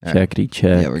Checkity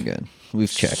check. Yeah, we're good.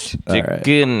 We've checked.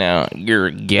 Sticking out your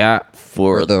gap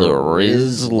for the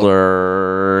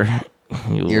Rizzler.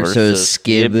 You're so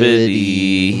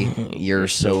skibbity. You're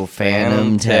so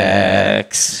Phantom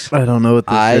Tax. I don't know what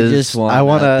this is. I just want I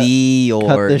wanna to be your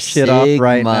cut this shit off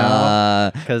right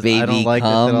now, Sigma. 'cause Baby, I don't like this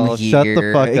at come all. here. Shut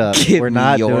the fuck up. Give We're me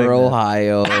not your doing this.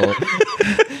 Ohio.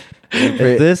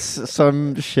 Is this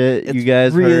some shit you It's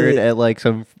guys really- heard at like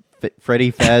some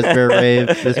Freddy Fazbear rave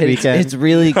this weekend? It's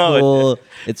really No, it cool.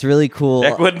 It's really cool.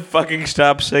 Jack wouldn't fucking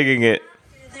stop singing it.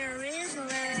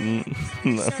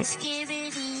 You're so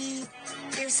skibbity,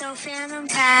 you're so Phantom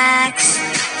Tax.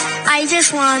 I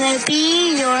just wanna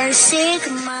be your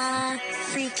Sigma.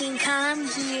 Freaking come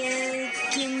here,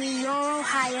 give me your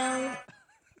Ohio.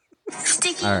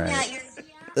 Sticking All right. out your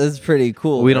That's pretty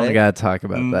cool. We don't right? gotta talk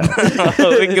about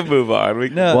that. We can move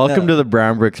on. No, Welcome no. to the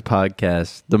Brown Bricks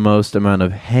podcast. The most amount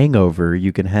of hangover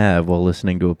you can have while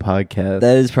listening to a podcast.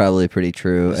 That is probably pretty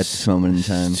true at this moment in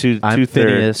time. I'm Two-thirds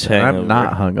Phineas. And I'm hangover.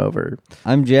 not hungover.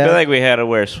 I'm I Jack. feel like we had a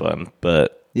worse one,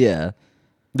 but Yeah.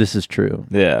 This is true.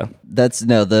 yeah. That's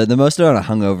no the most amount of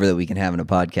hungover that we can have in a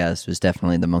podcast was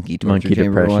definitely the monkey torture Monkey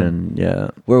chamber one, depression. Yeah.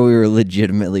 where we were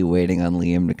legitimately waiting on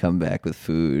Liam to come back with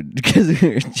food because we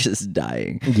were just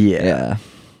dying. Yeah.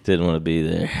 Didn't want to be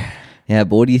there. Yeah,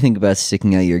 but what do you think about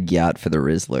sticking out your gyat for the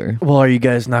Rizzler? Well, are you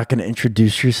guys not going to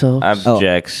introduce yourselves? I'm Oh.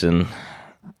 Jackson.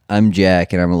 I'm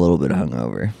Jack, and I'm a little bit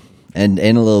hungover, and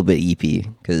a little bit eepy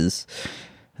because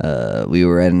we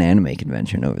were at an anime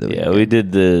convention over the Yeah, weekend. we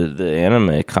did the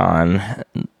anime con.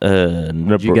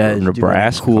 Did you guys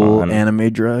Nebraska do cool con. anime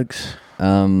drugs?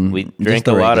 We just drank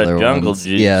the a lot of regular jungle ones.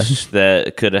 juice Yeah,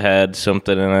 that could have had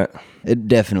something in it. it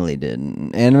definitely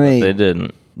didn't. Anime. They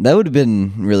didn't. That would have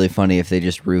been really funny if they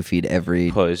just roofied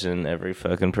every. Poison every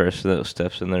fucking person that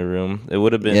steps in their room. It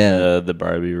would have been Yeah. the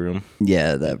Barbie room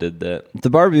Yeah, that that did that. the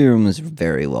Barbie room was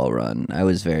very well run. I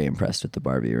was very impressed with the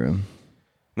Barbie room.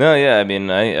 No, yeah, I mean,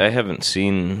 I haven't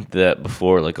seen that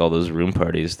before, like all those room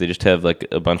parties. They just have like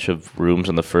a bunch of rooms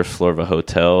on the first floor of a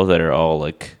hotel that are all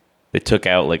like, they took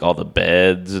out like all the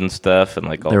beds and stuff and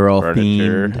like all They're the all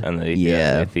furniture. themed. And they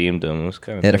Yeah. themed them. It was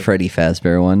kind of They had a Freddy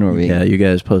Fazbear one where Yeah, you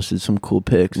guys posted some cool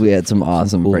pics. we had some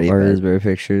awesome cool Freddy art. Fazbear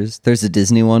pictures. There's a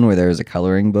Disney one where there was a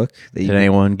coloring book. That you Did could-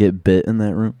 anyone get bit in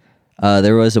that room?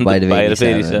 There was a bite of Bite of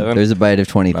 87. 87? There's a bite of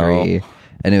 23. Oh.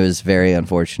 And it was very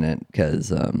unfortunate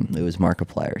because it was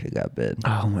Markiplier who got bit.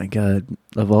 Oh my god!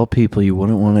 Of all people, you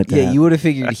wouldn't want it to. Yeah, happen. you would have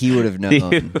figured he would have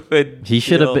known. He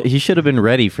should have. He should have been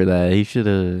ready for that. He should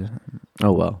have.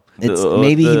 Oh well.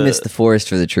 Maybe he missed the forest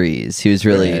for the trees. He was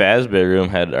really. Fazbear room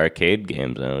had arcade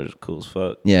games in it, which was cool as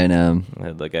fuck. Yeah, I know. It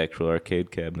had like actual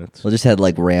arcade cabinets. Well, just had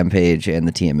like Rampage and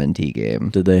the TMNT game.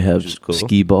 Did they have Which is cool.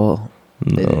 skee ball?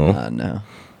 They did No, not know.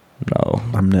 no.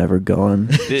 I'm never going.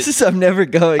 I'm never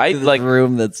going I to this like-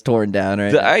 room that's torn down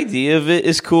right The now. idea of it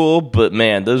is cool, but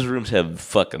man, those rooms have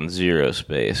fucking zero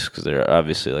space because they're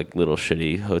obviously like little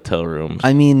shitty hotel rooms.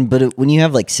 I mean, but when you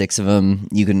have like 6 of them,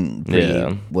 you can pretty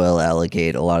Yeah. well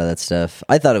allocate a lot of that stuff.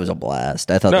 I thought it was a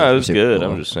blast. I thought No, those it were was super good.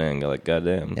 cool. I'm just saying, like,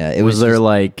 goddamn. Yeah, it was there just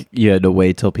like you had to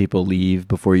wait till people leave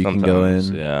before you can go Sometimes,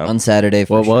 in? Yeah. on Saturday.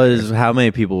 For What sure. was? How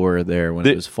many people were there when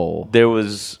The- it was full? There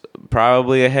was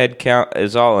probably a head count.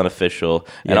 It's all unofficial,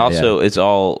 and Yeah, also it's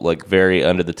all like very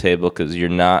under the table because you're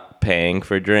not paying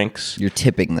for drinks. You're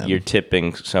tipping them. You're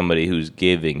tipping somebody who's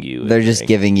giving you. a They're just drink.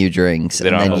 giving you drinks, They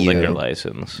and don't then have a you. liquor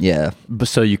license. Yeah,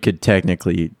 So you could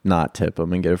technically not tip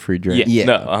them and get a free drink. Yeah, Yeah.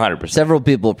 no, 100%. several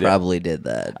people probably did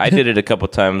that. I did it a couple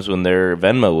times when their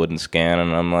Venmo wouldn't scan,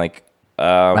 and I'm like,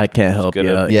 I can't help you.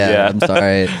 yeah, I'm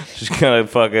sorry. Just gonna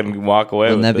fucking walk away.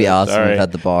 Wouldn't with that be it. awesome Sorry. if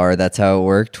at the bar that's how it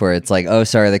worked? Where it's like, oh,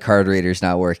 sorry, the card reader's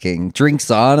not working.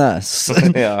 Drinks on us.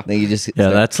 Yeah. Then you just Yeah,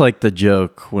 that's like the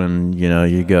joke when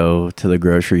you go to the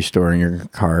grocery store and your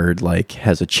card like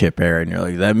has a chip error and you're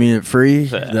like, that mean it free?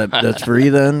 That's free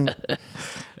then?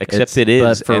 Except it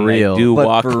is, but for and real. I do But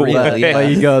walk for away. real, yeah.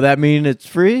 But you go, that mean it's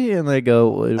free? And they go,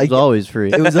 well, it was always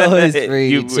free. It was always free.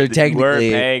 You so weren't technically,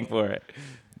 paying for it.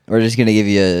 we're just gonna give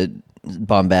you a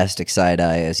bombastic side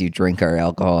eye as you drink our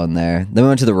alcohol in there. Then we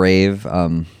went to the rave.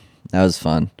 That was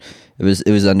fun. It was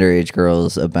underage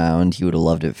girls abound. You would have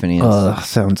loved it, Phineas.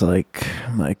 Sounds like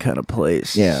my kind of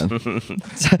place. Yeah.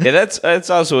 Yeah, that's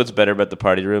also what's better about the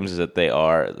party rooms is that they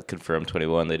are confirmed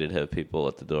 21. They did have people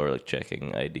at the door like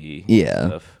checking ID. Yeah. And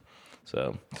stuff.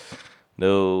 So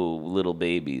no little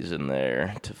babies in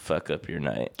there to fuck up your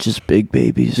night. Just big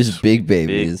babies. Just big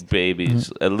babies. Big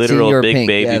babies, a literal Senior big Pink.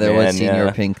 baby Yeah, there man. was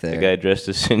Senior Pink there. The guy dressed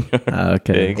as Senior.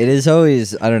 Okay. Pink. It is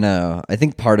always, I don't know. I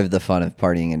think part of the fun of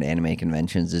partying at anime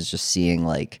conventions is just seeing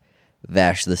like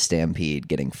Vash the Stampede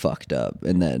getting fucked up,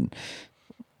 and then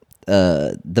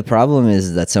The problem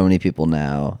is that so many people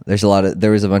now.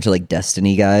 There was a bunch of like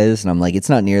Destiny guys, and I'm like, it's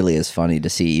not nearly as funny to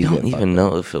see you. I don't even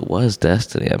know if it was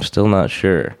Destiny. I'm still not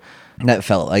sure. That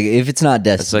felt like if it's not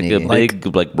It's like Destiny, a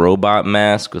big like robot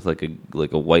mask with like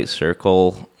a white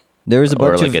circle. there was a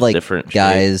or bunch like of a like different shape.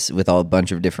 guys with a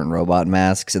bunch of different robot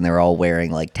masks, and they were all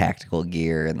wearing like tactical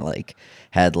gear and like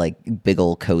had like big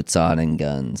old coats on and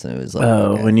guns. And it was like,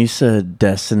 Oh, okay. when you said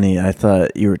Destiny, I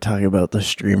thought you were talking about the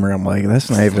streamer. I'm like, that's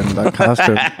not even the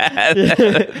costume.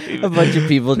 a bunch of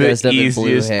people The dressed up in blue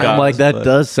easiest hair. I'm like, that Cosplay.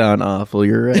 does sound awful.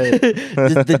 You're right.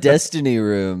 The Destiny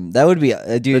room. That would be,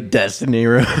 dude. Destiny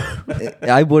room.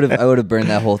 I would have burned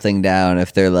that whole thing down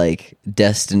if they're like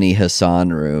Destiny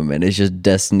Hassan room and it's just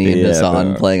Destiny and Yeah,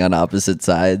 Hassan bro. playing on opposite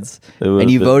sides. It would've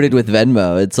And you been- voted with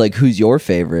Venmo. It's like, who's your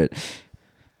favorite?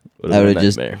 Would've I been would a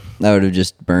have nightmare.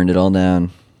 just burned it all down.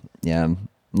 Yeah.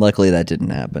 Luckily that didn't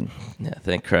happen. Yeah,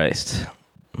 thank Christ.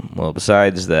 Well,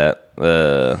 besides that,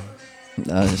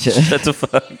 Shit. shut the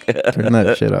fuck up. Turn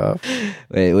that shit off.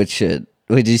 Wait, what shit?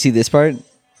 Wait, did you see this part?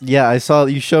 Yeah, I saw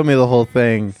you showed me the whole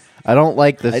thing. I don't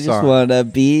like this I just song. wanna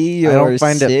be your I don't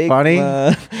find it funny.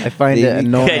 Sigma. I find it Baby,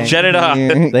 annoying. Okay, shut it off.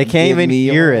 They can't Give even me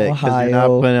hear it because you're not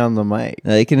Ohio. putting it on the mic.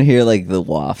 They can hear like the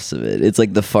wafts of it. It's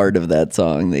like the fart of that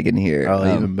song they can hear.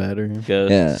 Oh, even better.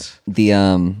 Yeah.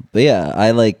 But yeah,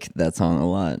 I like that song a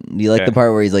lot. Do you like Okay. the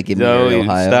part where he's like, "Give me No, your you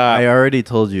Ohio"? stop. I already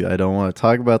told you I don't want to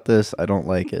talk about this. I don't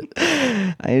like it.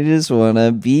 I just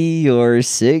wanna be your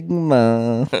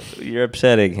Sigma. You're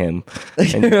upsetting him.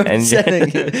 You're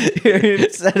upsetting. You're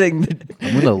upsetting.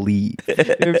 I'm gonna leave.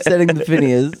 You're upsetting the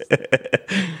Phineas.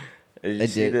 Did you I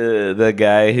see did. the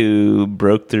guy who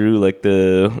broke through like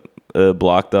the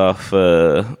blocked off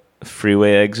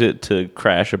freeway exit to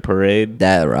crash a parade?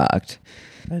 That rocked.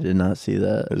 I did not see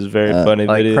that. It was a very funny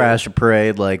Like video. crash a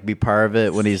parade, like be part of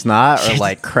it when he's not, or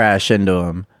like crash into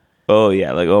him. Oh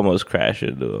yeah, like almost crash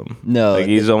into him. No, like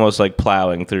he's almost like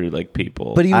plowing through like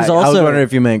people. But he was I was also wondering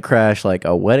if you meant crash, like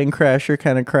a wedding crasher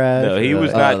kind of crash. No, he or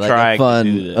was like- not like trying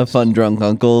to do a this. fun drunk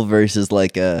uncle versus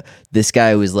like this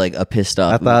guy was like a pissed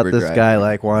off. I thought Uber this driver. guy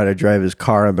like wanted to drive his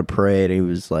car on the parade. He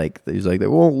was like, they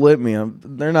won't let me.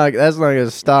 They're not. That's not gonna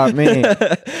stop me.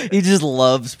 He just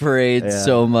loves parades Yeah.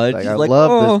 so much. Like, He's I like,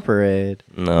 love "Oh." this parade.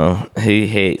 No, he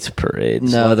hates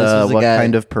parades. No, But, this was a what guy.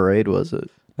 kind of parade was it?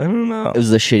 I don't know. It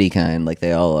was the shitty kind, like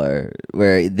they all are,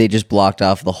 where they just blocked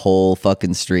off the whole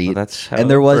fucking street. Well, that's how and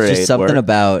there a was parade just something works.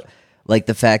 about like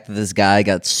the fact that this guy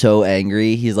got so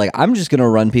angry. He's like, I'm just gonna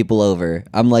run people over.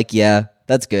 I'm like, yeah,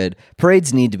 that's good.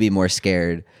 Parades need to be more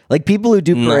scared. Like people who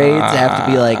do parades have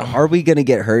to be like, are we gonna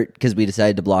get hurt because we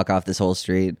decided to block off this whole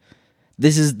street?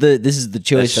 This is the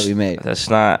choice that we made. That's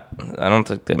not. I don't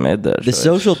think they made that. The choice.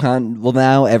 social well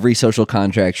now every social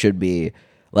contract should be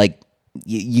like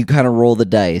you kind of roll the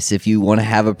dice if you want to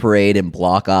have a parade and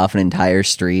block off an entire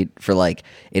street for like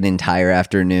an entire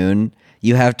afternoon.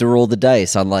 You have to roll the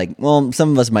dice on like, well,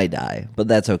 some of us might die, but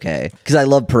that's okay because I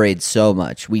love parades so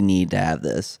much. We need to have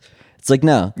this. It's like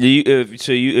no, If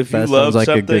you That love sounds like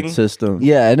a something, good system.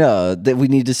 yeah, I know that we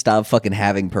need to stop fucking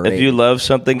having parades. if you love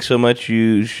something so much,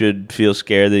 you should feel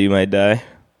scared that you might die.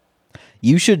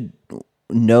 You should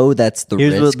know that's the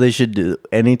Here's risk. what they should do.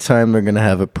 Anytime they're gonna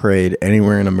have a parade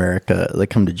anywhere in America, they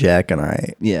come to Jack and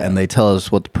I, Yeah. and they tell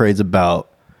us what the parade's about,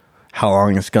 how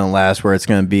long it's gonna last, where it's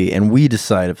gonna be, and we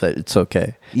decide if that it's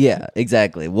okay. Yeah,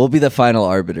 exactly. We'll be the final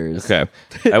arbiters. Okay,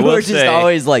 I will We're say. just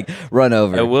always like run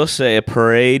over. I will say a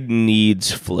parade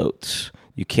needs floats.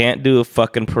 You can't do a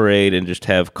fucking parade and just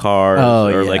have cars Oh,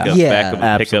 or yeah. like a Yeah, back of a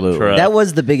absolutely. pickup truck. That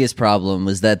was the biggest problem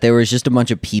was that there was just a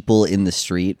bunch of people in the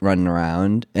street running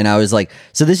around. And I was like,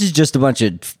 so this is just a bunch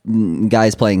of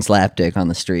guys playing slapdick on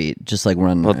the street, just like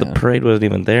running well, around. the parade wasn't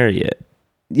even there yet.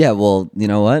 Yeah, well, you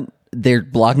know what? They're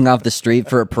blocking off the street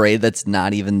for a parade that's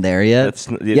not even there yet. That's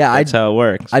I'd, how it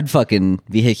works. I'd fucking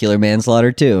vehicular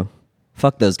manslaughter too.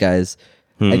 Fuck those guys.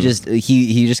 I just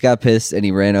he just got pissed and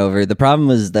he ran over. The problem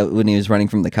was that when he was running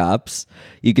from the cops,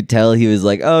 you could tell he was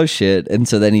like, "Oh shit!" And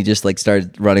so then he just like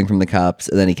started running from the cops,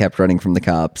 and then he kept running from the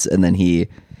cops, and then he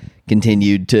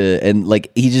continued to and like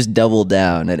he just doubled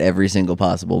down at every single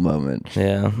possible moment.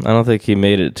 Yeah, I don't think he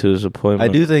made it to his I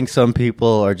appointment. do think some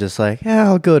people are just like, yeah,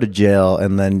 I'll go to jail,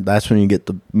 and then that's when you get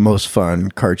the most fun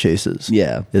car chases.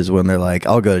 Yeah. is when they're like,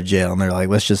 I'll go to jail, and they're like,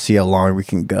 let's just see how long we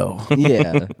can go.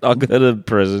 Yeah. I'll go to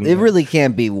prison. It really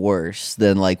can't be worse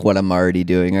than like what I'm already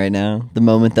doing right now. The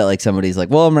moment that like somebody's like,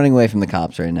 "Well, I'm running away from the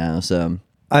cops right now," so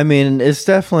I mean, it's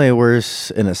definitely worse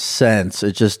in a sense.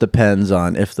 It just depends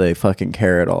on if they fucking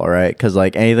care at all, right? Because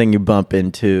like anything you bump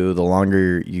into, the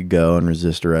longer you go and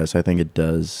resist arrest, I think it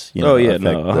does. You know, Oh, yeah, affect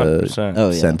no, 100%. the Oh,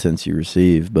 yeah. sentence you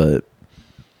receive. But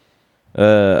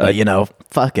But,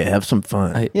 fuck it, have some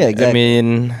fun. Yeah, exactly. I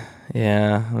mean,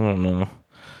 yeah, I don't know.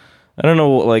 I don't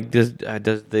know. Like, does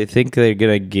they think they're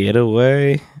gonna get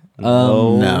away?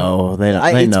 No, they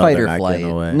don't. They It's know fight they're or not flight.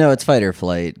 getting away. No, it's fight or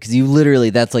flight because you literally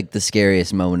that's like the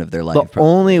scariest moment of their life. The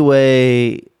only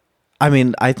way, I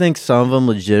mean, I think some of them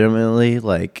legitimately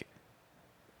like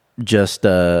just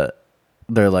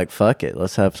they're like, fuck it,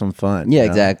 let's have some fun. Yeah, you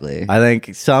know? exactly. I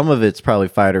think some of it's probably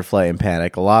fight or flight and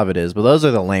panic. A lot of it is, but those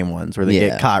are the lame ones where they Yeah.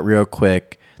 get caught real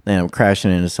quick, they end up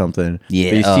crashing into something.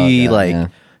 Yeah. But you Oh, see, God, like,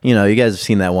 yeah. you guys have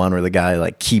seen that one where the guy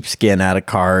like keeps getting out of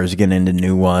cars, getting into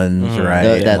new ones, right?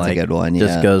 That's And, a like, good one,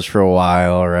 Just yeah. goes for a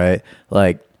while, right?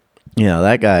 Like,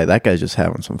 that guy's just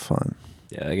having some fun.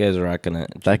 Yeah, that guy's rocking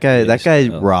it. That guy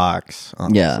So- rocks.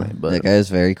 Honestly, Yeah, but that guy is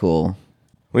very cool.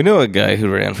 We know a guy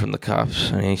who ran from the cops,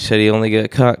 and he said he only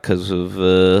got caught because of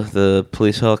the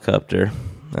police helicopter.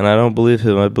 And I don't believe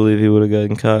him. I believe he would have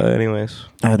gotten caught anyways.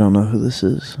 I don't know who this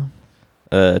is.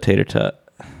 Tater Tot.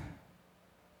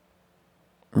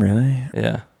 Really?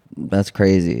 Yeah. That's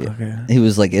crazy. Okay. He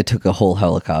was like, it took a whole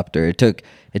helicopter. It took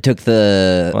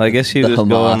the Well, I guess he the was Hamas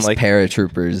going, like-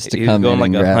 paratroopers to He was come going in like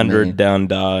and grab 100 me. down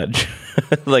Dodge,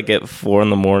 like at 4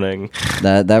 a.m.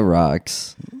 That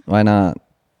rocks. Why not?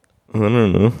 I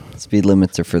don't know. Speed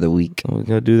limits are for the weak. We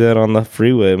gotta do that on the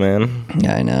freeway, man.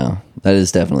 Yeah, I know. That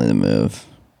is definitely the move.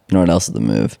 You know what else is the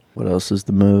move? What else is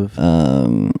the move?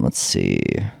 Let's see.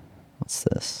 What's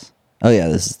this? Oh yeah,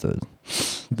 this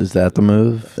is Is that the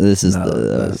move? This is No, the-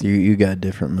 that's- you got a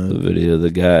different The move. video of the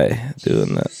guy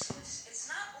doing that. It's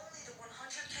not only the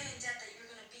 100K in debt that you're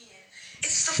going to be in,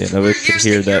 it's the Yeah, 4 nobody could years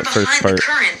hear that you're that first behind part. the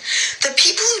current. The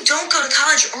people who don't go to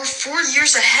college are 4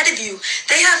 years ahead of you.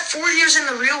 They have 4 years in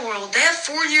the real world. They have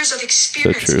 4 years of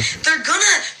experience. true. They're going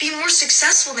to be more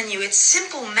successful than you. It's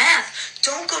simple math.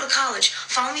 Don't go to college.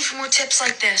 Follow me for more tips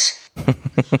like this.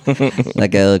 That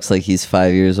guy looks like he's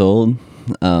 5 years old.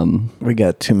 We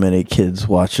got too many kids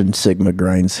watching Sigma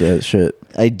grind set shit.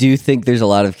 I do think there's a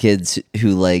lot of kids who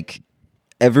like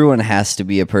everyone has to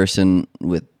be a person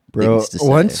with Bro, things to say.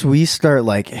 once we start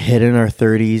like hitting our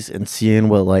 30s and seeing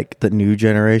what like the new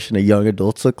generation of young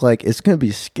adults look like, it's gonna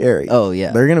be scary. Oh,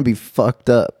 yeah. They're gonna be fucked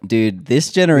up. Dude, this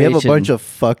We generation have a bunch of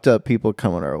fucked up people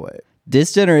coming our way.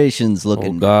 this generation's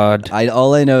looking Oh, God.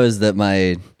 all I know is that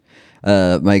my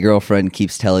girlfriend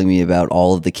keeps telling me about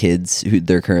all of the kids who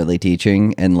they're currently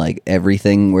teaching and like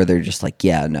everything where they're just like,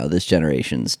 yeah, no, this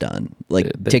generation's done.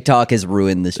 Like TikTok has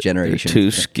ruined this They're generation. too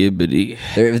skibbity.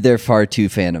 They're far too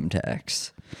Phantom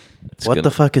Tax. What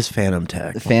the fuck is Phantom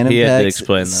Tech? Phantom He had to Tax.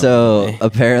 explain that So one to me.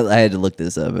 apparently, I had to look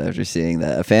this up after seeing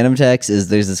that. A Phantom Tax is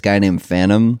there's this guy named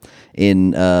Phantom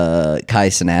in Kai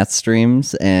Cenat's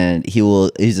streams, and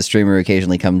he's a streamer who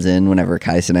occasionally comes in whenever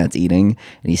Kai Cenat's eating,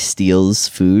 and he steals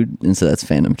food, and so that's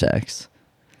Phantom Tax.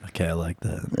 Okay, I like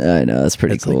that. I know that's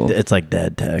pretty It's cool. like it's like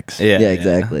dad tax. Yeah,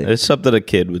 exactly. It's something a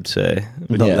kid would say.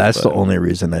 No, Yeah, that's the but- only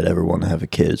reason I'd ever want to have a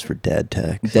kid is for dad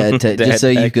tax. Just so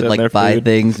you tax could on like their buy food.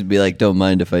 things and be like, don't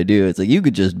mind if I do. It's like you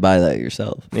could just buy that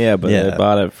yourself. Yeah, but Yeah. I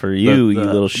bought it for you, you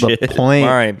little shit. The point,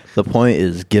 Fine. the point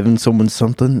is giving someone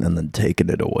something and then taking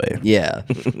it away. Yeah.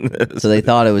 So they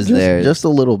thought it was Just, theirs. just a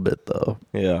little bit though.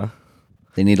 Yeah.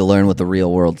 They need to learn what the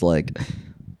real world's like.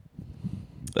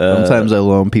 Sometimes I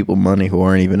loan people money who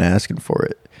aren't even asking for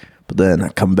it. But then I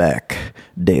come back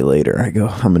a day later. I go,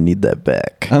 I'm going to need that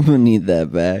back. I'm gonna need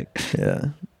that back. Yeah.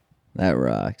 That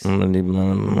rocks. I'm gonna need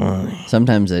my money.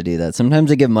 Sometimes I do that. Sometimes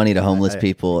I give money to homeless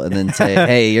people and then say,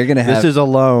 "Hey, you're gonna have This is a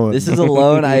loan. this is a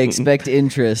loan. I expect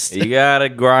interest." You gotta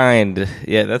grind.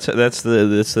 Yeah, that's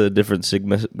the different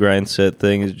Sigma grind set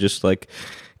thing. Is just like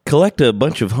collect a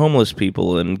bunch of homeless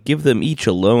people and give them each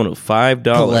a loan of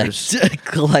 $5.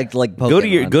 collect like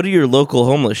Pokemon. Go to your local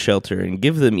homeless shelter and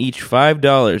give them each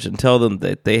 $5 and tell them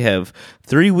that they have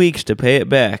 3 weeks to pay it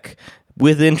back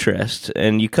with interest,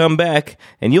 and you come back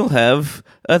and you'll have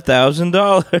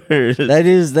 $1,000. That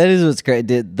is what's great.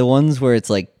 The ones where it's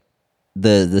like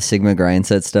the Sigma grind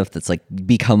set stuff that's like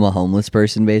become a homeless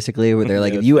person basically, where they're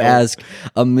like, if you ask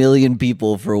 1 million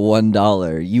people for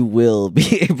 $1, you will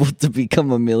be able to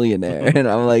become a millionaire. And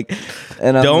I'm like,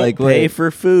 Don't like, pay wait, for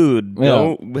food. Yeah.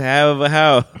 Don't have a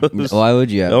house. why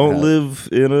would you? Have Don't that? live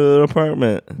in an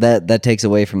apartment. That takes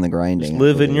away from the grinding. I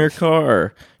Live in believe. your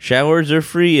car. Showers are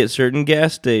free at certain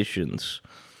gas stations.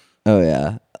 Oh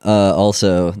yeah.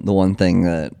 Also, the one thing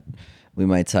that we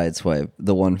might sideswipe,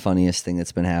 the one funniest thing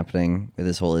that's been happening with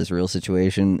this whole Israel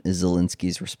situation is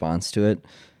Zelensky's response to it.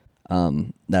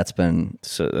 That's been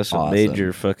So that's awesome. a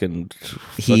major fucking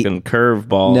He-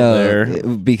 curveball no, there.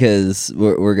 because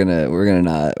we're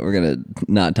gonna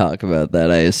not talk about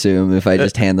that. I assume if I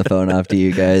just hand the phone off to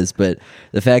you guys, but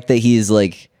the fact that he's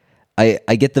like,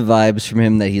 I get the vibes from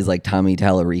him that he's like Tommy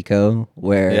Tallarico,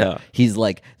 where he's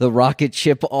like the rocket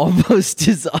ship almost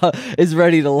is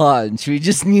ready to launch. We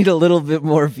just need a little bit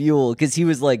more fuel, because he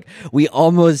was like, we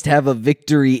almost have a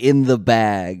victory in the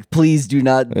bag. Please do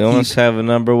not. We almost have a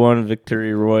 #1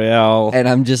 victory royale. And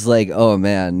I'm just like, oh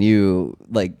man, you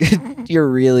like you're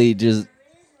really just.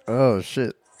 Oh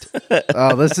shit.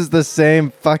 Oh, this is the same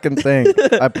fucking thing.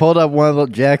 I pulled up one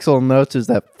of Jack's old notes. Is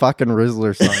that fucking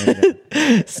Rizzler song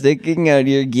again? Sticking out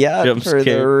your yacht Jump for the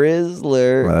scare.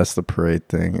 Rizzler. Well, that's the parade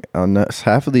thing. Oh, no,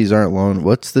 half of these aren't loan.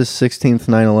 What's this 16th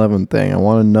 9/11 thing? I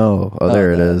want to know. Oh,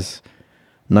 there it is.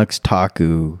 Nux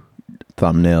Taku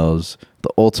thumbnails. The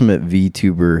ultimate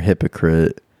VTuber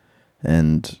hypocrite.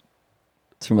 And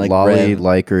It's from like lolly Rev.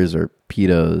 likers or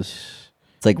pedos.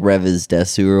 It's like Reviz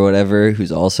Desu or whatever,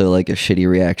 who's also like a shitty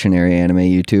reactionary anime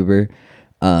YouTuber.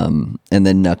 And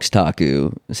then Nux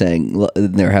Taku saying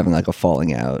they're having like a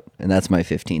falling out. And that's my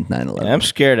 15th 9/11. I'm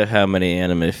scared of how many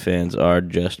anime fans are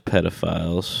just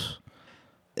pedophiles.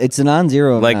 It's a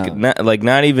non-zero Like amount.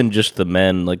 not even just the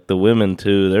men, like the women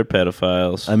too. They're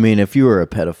pedophiles. I mean, if you were a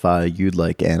pedophile, you'd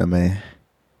like anime.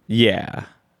 Yeah.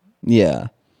 Yeah,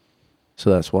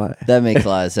 So that's why. that makes a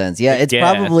lot of sense. Yeah, it's guess.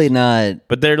 probably not.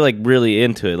 But they're like really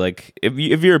into it. Like if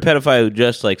you're a pedophile who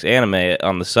just likes anime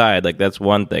on the side, like that's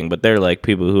one thing. But they're like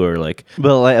people who are like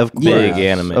But like, of course, big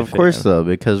anime. of course, fan. though,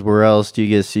 because where else do you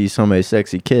get to see so many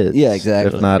sexy kids? Yeah,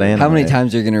 exactly. If not anime. How many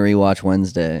times are you going to rewatch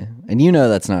Wednesday? And you know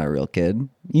that's not a real kid.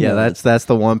 You Yeah, know that's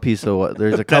the one piece of what.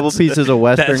 There's a couple That's- pieces of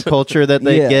Western that's- culture that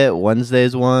they Yeah. get.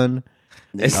 Wednesday's one.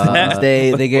 Is that-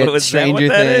 they get was that Stranger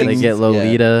what that is? Things. They get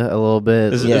Lolita a little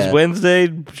bit. Is, Yeah. is Wednesday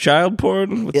child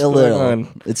porn? What's A going little. on?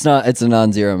 It's not. It's a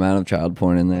non-zero amount of child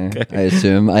porn in there. I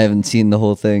assume. I haven't seen the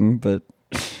whole thing, but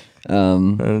I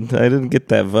didn't get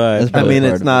that vibe. That's I probably mean,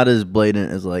 part it's of not as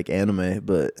blatant as like anime,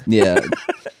 but yeah,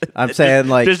 I'm saying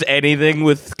like, Just anything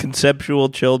with conceptual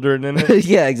children in it.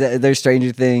 yeah, exactly. There's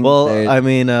Stranger Things. well, there's I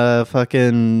mean,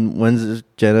 fucking when's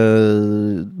Jenna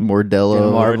Mordello,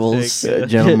 Jenna Marbles.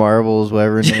 Jenna Marbles,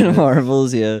 whatever. her name Jenna is.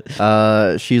 Marbles.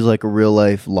 Yeah, She's like a real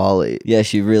life lolly. yeah,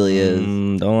 she really is.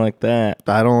 Don't like that.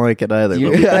 I don't like it either.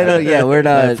 You- I don't. Yeah, we're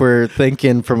not. If we're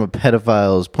thinking from a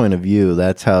pedophile's point of view,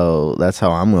 that's how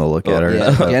I'm gonna look at her. Yeah,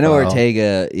 as a Jenna pedophile.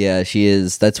 Ortega. Yeah, she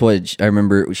is. That's what I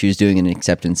remember. She was doing an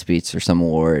acceptance speech for some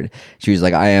award. She was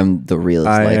like, "I am the realest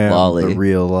I like am lolly. the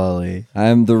real lolly. I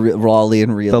am the lolly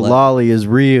in real The life. lolly is The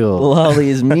real. lolly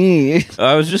is me."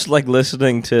 I was just like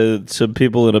listening to some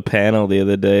people in a panel the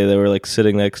other day that were like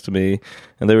sitting next to me,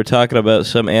 and they were talking about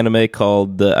some anime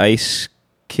called The Ice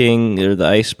King or The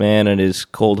Iceman and his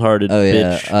cold-hearted Oh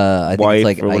yeah, bitch I think wife it's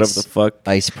like or whatever Ice, the fuck.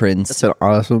 Ice Prince. That's an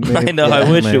awesome name. I know. I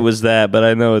wish it was that, but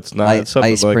I know it's not. It's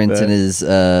something Ice like Prince that. and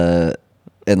his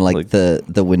and like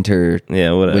the winter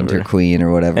Yeah, whatever. winter queen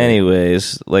or whatever.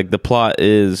 Anyways, like the plot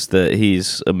is that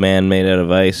he's a man made out of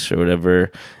ice or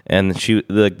whatever, and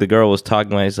the girl was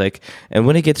talking about. He's like, and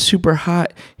when it gets super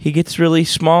hot, he gets really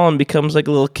small and becomes like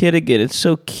a little kid again. It's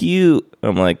so cute.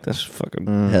 I'm like, that's fucking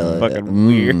Hell yeah. fucking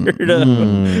weird.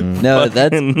 No,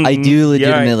 that's I do Fucking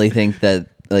legitimately think that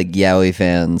like yaoi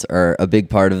fans are a big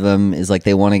part of them is like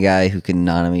they want a guy who can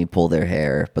nanami pull their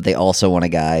hair, but they also want a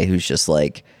guy who's just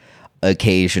like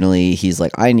occasionally he's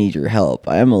like, I need your help.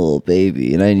 I am a little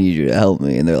baby and I need you to help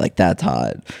me. And they're like, that's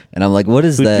hot. And I'm like, what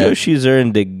is that? Fujoshis are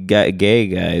into gay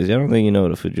guys. I don't think you know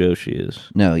what a fujoshi is.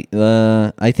 No,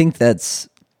 I think that's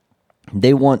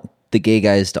they want the gay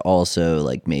guys to also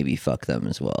like maybe fuck them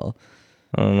as well.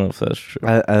 I don't know if that's true.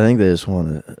 I think they just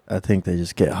want to. I think they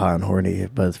just get hot and horny,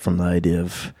 but from the idea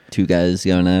of Two guys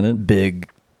going at it. big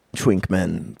twink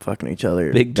men fucking each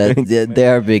other. Big That, twink. they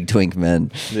are big twink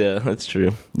men. Yeah, that's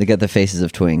true. They got the faces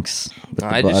of twinks. with the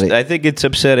body. I think it's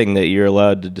upsetting that you're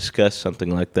allowed to discuss something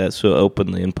like that so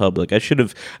openly in public. I should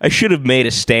have made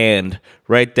a stand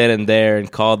right then and there and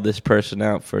called this person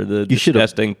out for the You should have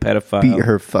disgusting pedophile. Beat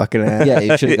her fucking ass. Yeah,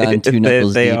 you should have gone two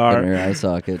knuckles They deep are. in her eye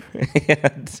socket.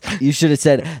 Yes. You should have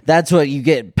said, "That's what you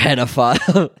get,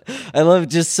 pedophile." I love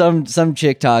just some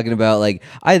chick talking about like,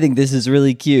 I think this is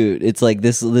really cute. It's like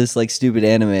this like stupid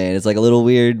anime, and it's like a little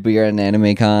weird, but you're at an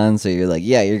anime con, so you're like,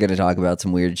 yeah, you're gonna talk about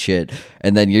some weird shit,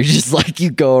 and then you're just like,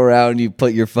 you go around, you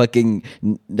put your fucking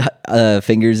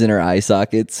fingers in her eye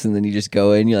sockets, and then you just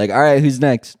go in. You're like, all right, who's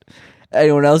next?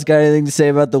 Anyone else got anything to say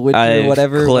about the winter or I've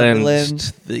whatever? Wonderland?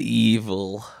 cleansed the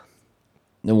evil.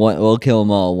 We'll kill them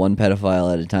all, one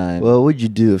pedophile at a time. What would you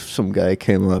do if some guy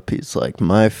came up? He's like,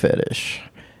 my fetish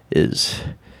is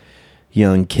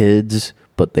young kids,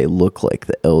 but they look like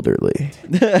the elderly.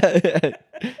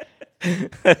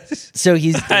 So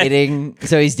he's dating.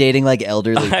 So he's dating like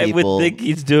elderly I people. would think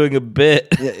he's doing a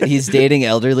bit. He's dating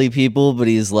elderly people, but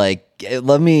he's like,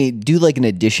 let me do like an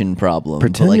addition problem,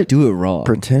 Pretend but you're- like do it wrong.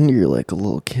 Pretend you're like a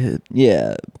little kid.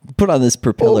 Yeah, put on this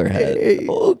propeller head. Okay.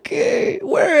 Okay,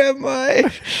 where am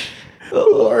I?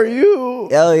 Who are you?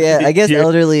 Oh yeah, I guess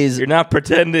You're not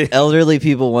pretending. elderly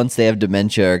people once they have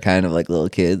dementia are kind of like little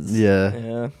kids. Yeah,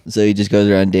 Yeah. So he just goes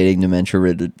around dating dementia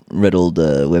riddled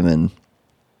women.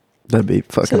 that'd be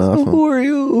fucking Says, awesome. Who are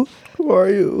you? Who are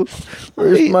you?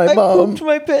 Where's my I mom? pooped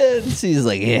my pants. He's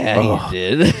like, yeah, you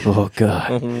did. Oh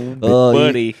god, Oh,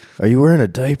 Buddy. are you wearing a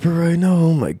diaper right now?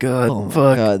 Oh my god, Oh my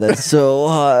fuck. god, that's so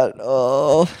hot.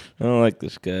 Oh, I don't like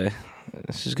this guy.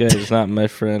 This guy is not my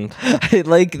friend. I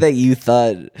like that you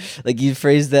thought, like you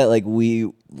phrased that like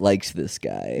we liked this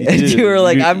guy, and Dude, you were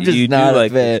like, I'm just you not do a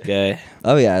like fan. this guy.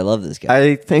 Oh yeah, I love this guy.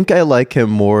 I think I like him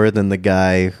more than the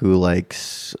guy who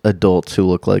likes adults who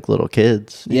look like little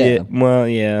kids. Yeah. Well,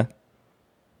 yeah.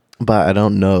 But I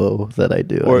don't know that I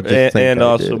do. I Or just think and I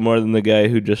also do. more than the guy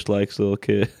who just likes little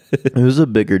kids. Who's a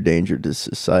bigger danger to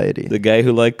society? The guy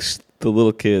who likes the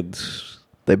little kids.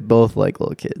 They both like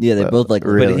little kids. Yeah, they but both like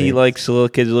little really. But he likes the little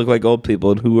kids who look like old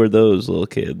people. And who are those little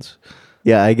kids?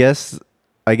 Yeah, I guess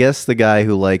the guy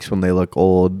who likes when they look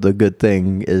old, the good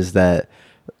thing is that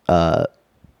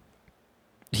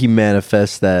he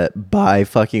manifests that by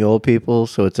fucking old people,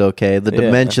 so it's okay. The Yeah.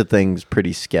 dementia thing's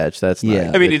pretty sketch. That's not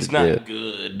Yeah. I mean, good it's to not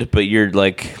do. good, but you're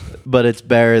like, But it's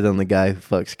better than the guy who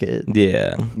fucks kids.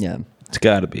 yeah, yeah. it's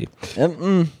gotta be.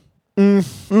 Mm.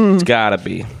 It's gotta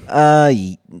be. All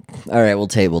right, we'll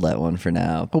table that one for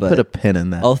now. We'll but put a pin in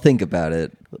that. I'll think about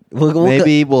it. We'll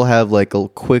Maybe we'll have like a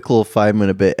quick little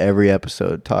 5-minute bit every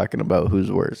episode talking about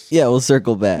who's worse. Yeah, we'll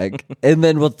circle back, and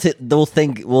then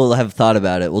we'll have thought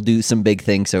about it. We'll do some big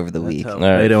things over the week. All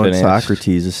right, Plato and Phineas.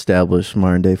 Socrates established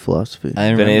modern day philosophy. I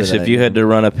remember Phineas, that. if you had to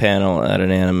run a panel at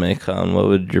an anime con, what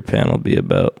would your panel be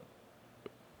about?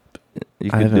 You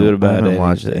I could do it haven't- I about haven't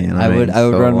watched anything. anime I would in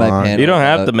so run my long. panel. You don't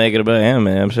have to make it about anime.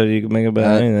 I'm sure you can make it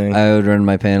about anything. I would run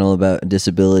my panel about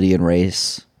disability and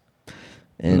race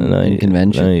in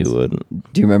conventions. No, you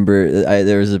wouldn't. Do you remember?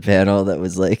 There was a panel that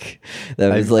was like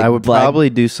I would black-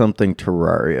 probably do something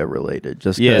Terraria related.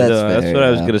 Just 'cause Yeah, That's that's fair, what I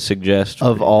was yeah. going to suggest.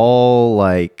 of all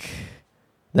like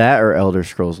that or Elder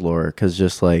Scrolls lore, because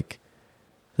just like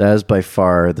that is by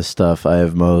far the stuff I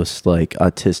have most like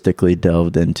autistically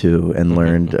delved into and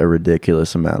learned a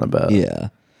ridiculous amount about. Yeah.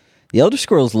 The Elder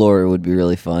Scrolls lore would be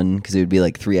really fun because it would be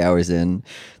like 3 hours in.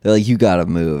 They're like, you gotta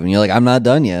move, and you're like, I'm not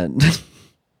done yet.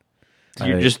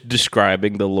 You're just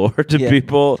describing the lore to Yeah.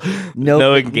 people.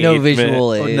 no engagement. visual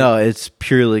Oh, aid. no, it's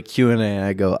purely Q&A.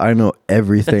 I go, I know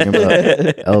everything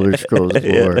about Elder Scrolls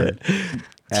lore.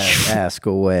 Ask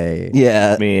away.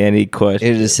 Yeah. Me any question.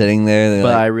 You're just sitting there. They're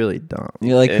But like, I really don't.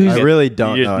 you're like, I who's I really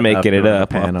don't You're know just making enough it to run a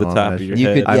up off panel the on top that of your shit. You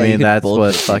head. could- I yeah, you mean, could that's what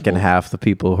bullshit fucking people. half the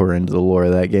people who are into the lore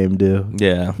of that game do.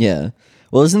 Yeah. Yeah.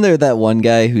 Well, isn't there that one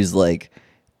guy who's like,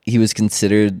 he was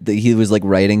like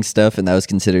writing stuff, and that was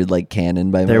considered like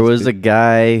canon by There most was a people?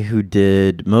 guy who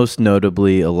did most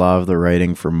notably a lot of the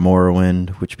writing for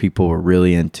Morrowind, which people were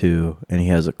really into, and he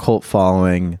has a cult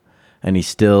following, and he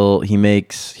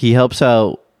helps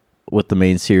out with the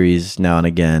main series now and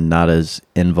again, not as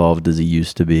involved as he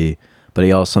used to be, but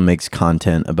he also makes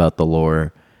content about the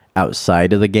lore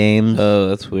outside of the games. Oh,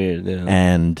 that's weird. Yeah.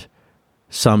 And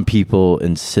some people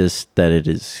insist that it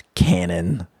is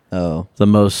canon. Oh. The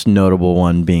most notable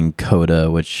one being Coda,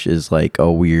 which is like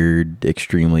a weird,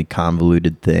 extremely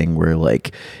convoluted thing where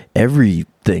like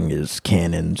everything is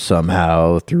canon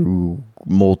somehow through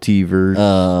multiverse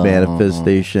Oh.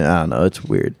 manifestation. I don't know. It's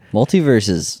weird.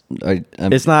 Multiverses are.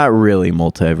 It's not really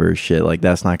multiverse shit. Like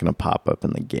that's not going to pop up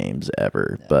in the games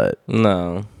ever. But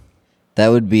No. That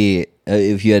would be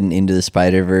if you had an Into the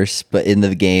Spider-Verse, but in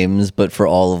the games, but for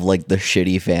all of like the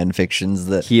shitty fan fictions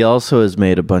that. he also has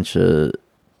made a bunch of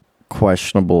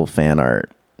questionable fan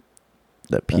art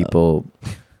that people.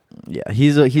 Yeah,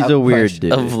 he's a weird question-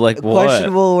 dude. Of like what?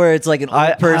 Questionable, where it's like an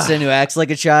old person who acts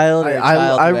like a child. Or a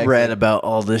child who I acts read like- about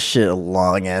all this shit a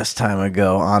long ass time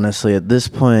ago. Honestly, at this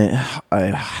point,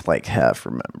 I like half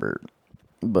remembered.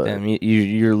 But Damn,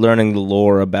 you're learning the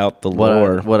lore about the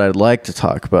lore. what I'd like to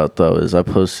talk about though is I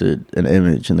posted an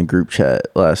image in the group chat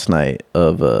last night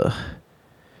of the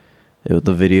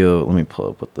video. Let me pull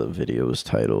up what the video was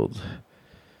titled.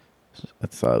 I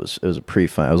thought it was a pretty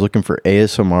fun. I was looking for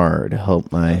ASMR to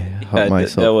help myself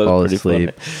that was fall pretty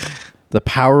asleep. The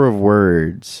power of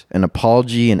words, an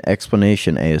apology and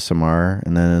explanation ASMR,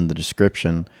 and then in the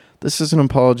description, This is an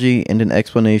apology and an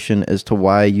explanation as to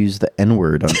why I use the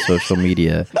N-word on social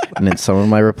media and in some of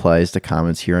my replies to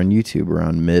comments here on YouTube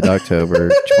around mid-October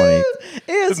 20.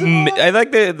 I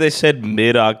like they said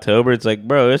mid-October. It's like,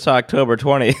 bro, it's October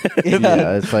 20.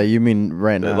 Yeah, it's like, you mean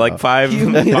right now. Like five You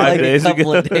mean like days a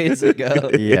couple ago. of days ago.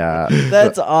 Yeah.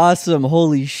 That's awesome.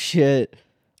 Holy shit.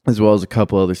 As well as a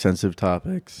couple other sensitive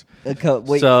topics.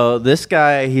 Wait. So this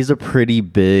guy, he's a pretty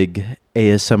big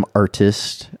ASM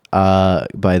artist by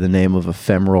the name of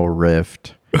Ephemeral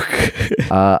Rift.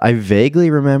 I vaguely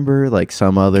remember like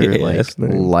some other Yeah, like that's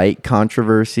nice. light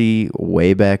controversy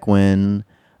way back when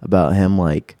about him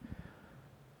like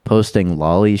posting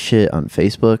lolly shit on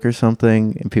Facebook or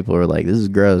something, and people were like, "This is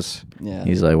gross." Yeah.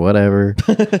 He's like, "Whatever,"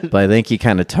 but I think he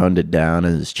kind of toned it down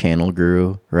as his channel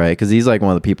grew, right? Because he's like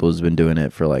one of the people who's been doing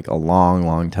it for like a long,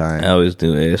 long time. I always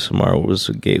knew ASMR was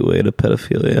a gateway to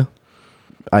pedophilia.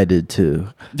 I did too.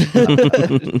 That's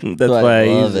So why I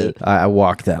love use it. I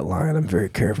walk that line. I'm very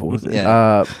careful with it.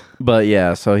 Yeah. But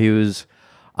yeah, so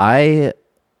I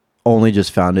only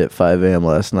just found it at 5 a.m.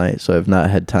 last night, so I've not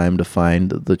had time to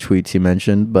find the tweets you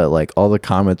mentioned, but like all the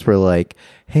comments were like,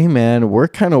 "Hey man, we're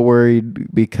kind of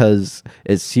worried because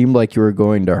it seemed like you were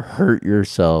going to hurt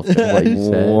yourself," is what you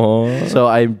said. What? So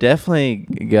I definitely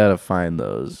gotta find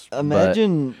those.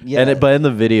 Imagine, but, yeah. but in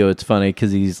the video, it's funny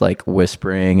because he's like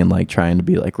whispering and like trying to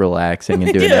be like relaxing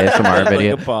and doing Yeah, ASMR like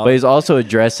video, a pop. but he's also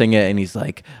addressing it and he's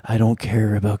like, "I don't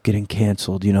care about getting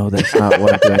canceled. You know, that's not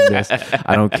what I'm doing this.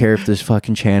 I don't care if this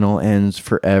fucking channel ends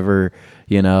forever.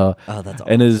 You know." Oh, that's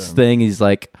And his awesome. thing, he's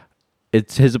like,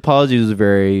 his apology was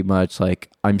very much like,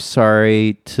 "I'm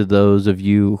sorry to those of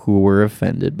you who were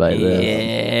offended by this."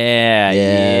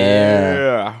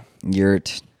 Yeah.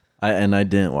 Yurt. I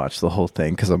didn't watch the whole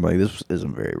thing because I'm like, this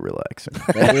isn't very relaxing.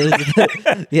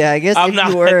 Yeah, I guess I'm if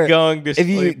not you were going to if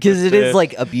you sleep because with it is this.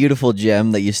 like a beautiful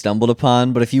gem that you stumbled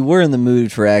upon. But if you were in the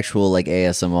mood for actual like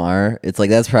ASMR, it's like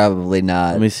that's probably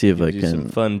not. Let me see if I Do some can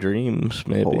fun dreams,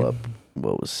 maybe. pull up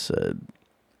what was said.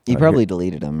 You probably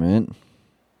deleted them, right?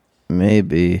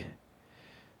 Maybe.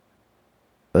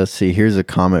 Let's see. Here's a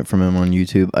comment from him on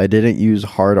YouTube. "I didn't use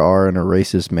hard R in a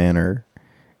racist manner."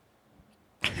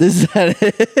 Is that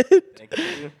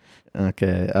it?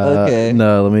 Okay. Okay.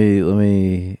 No, let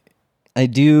me. I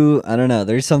don't know.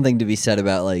 There's something to be said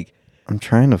about like I'm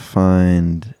trying to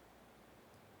find.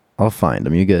 I'll find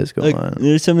them. You guys go on.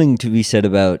 there's something to be said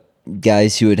about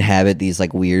guys who inhabit these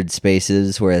like weird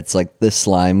spaces where it's like the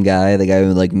slime guy, the guy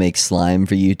who like makes slime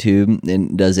for YouTube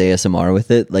and does ASMR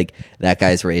with it. Like that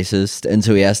guy's racist, and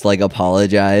so he has to like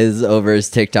apologize over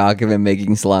his TikTok of him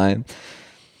making slime.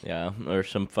 Yeah, or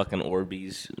some fucking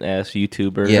Orbeez ass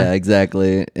YouTuber. Yeah,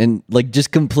 exactly. And like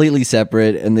just completely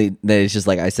separate, and they it's just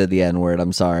like, "I said the N-word,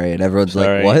 I'm sorry," and everyone's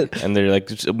Sorry. like, "What?" And they're like,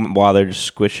 while they're just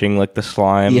squishing like the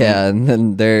slime. Yeah, and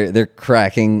then they're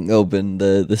cracking open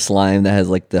the slime that has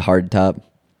like the hard top.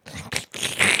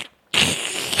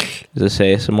 Is this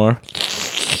ASMR?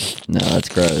 No, that's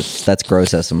gross. That's gross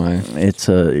SMR. It's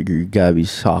you gotta be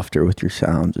softer with your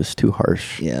sounds. It's too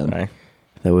harsh. Yeah, Sorry.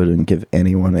 That wouldn't give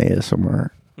anyone ASMR.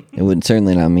 it wouldn't,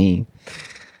 certainly not me.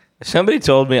 Somebody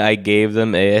told me I gave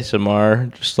them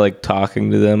ASMR, just like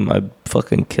talking to them, I'd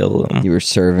fucking kill them. You were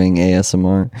serving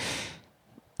ASMR.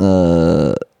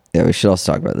 Yeah, we should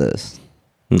also talk about this.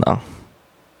 No.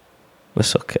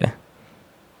 It's okay.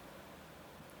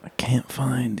 I can't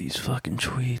find these fucking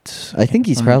tweets. I think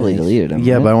he's probably deleted them.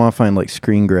 Yeah, right? but I want to find like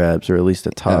screen grabs or at least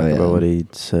a talk Oh, yeah. about what he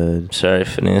said. Sorry,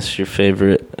 Phineas, your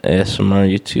favorite ASMR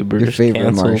YouTuber Your just favorite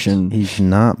canceled. Martian. He's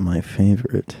not my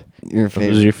favorite. Your Who's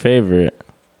favorite. your favorite?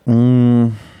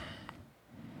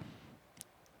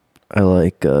 I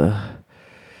like. I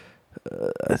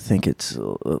think it's.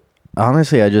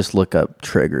 Honestly, I just look up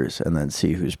triggers and then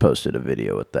see who's posted a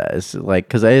video with that. It's like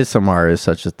because ASMR is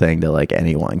such a thing that like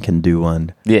anyone can do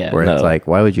one. Yeah, where it's no. like,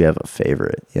 why would you have a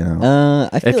favorite? You know.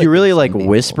 I feel If you really there's like some people-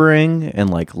 whispering and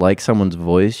like someone's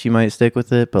voice, you might stick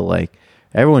with it. But like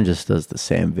everyone just does the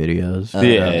same videos.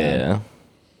 Yeah.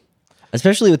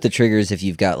 especially with the triggers, if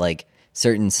you've got like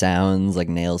certain sounds like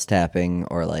nails tapping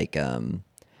or like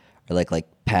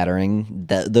pattering,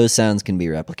 that those sounds can be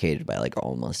replicated by like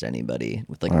almost anybody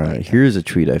with like All right, mic. here's a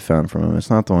tweet I found from him. It's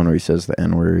not the one where he says the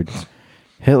N-word.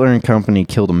 Hitler and company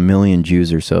killed 1 million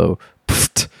Jews or so.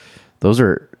 Pfft. Those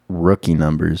are rookie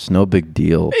numbers. No big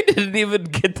deal. I didn't even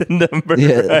get the number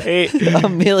Yeah. right.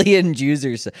 1 million Jews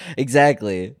or so.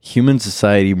 Exactly. Human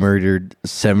society murdered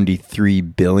 73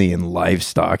 billion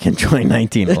livestock in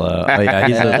 2019 alone. Oh, yeah,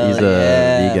 he's a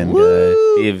Yeah. vegan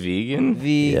Be a vegan?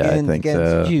 Vegans Yeah, I think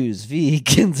against so. Jews.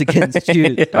 Vegans against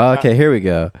Jews. guy. Okay, here we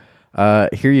go.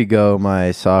 Here you go,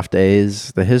 my soft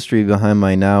A's. The history behind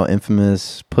my now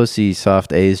infamous pussy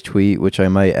soft A's tweet, which I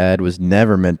might add was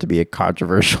never meant to be a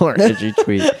controversial or edgy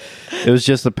tweet. It was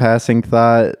just a passing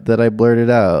thought that I blurted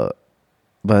out.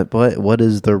 But what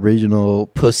is the original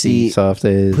pussy soft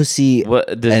A's? Pussy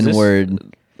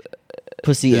N-word.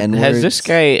 Pussy N-word. Has this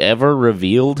guy ever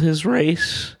revealed his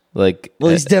race? Like,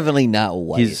 well, he's definitely not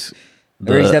white. He's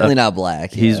definitely not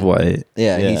black. He's white.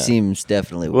 Yeah, he seems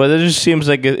definitely white. Well, that just seems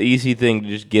like an easy thing to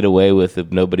just get away with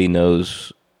if nobody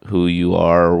knows who you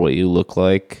are or what you look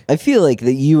like. I feel like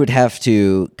that you would have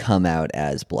to come out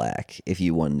as black if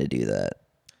you wanted to do that.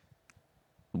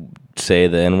 Say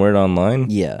the N-word online?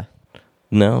 Yeah.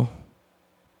 No.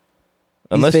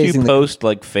 Unless you post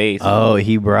like faith. Oh,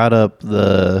 he brought up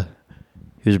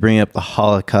he was bringing up the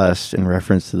Holocaust in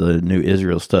reference to the new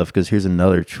Israel stuff, because here's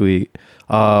another tweet.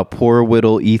 Poor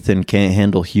Whittle Ethan can't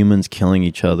handle humans killing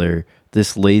each other.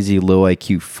 This lazy, low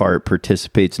IQ fart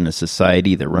participates in a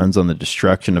society that runs on the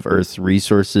destruction of Earth's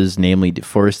resources, namely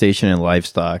deforestation and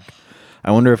livestock.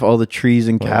 I wonder if all the trees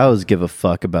and cows give a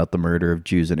fuck about the murder of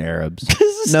Jews and Arabs.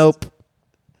 Nope.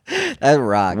 That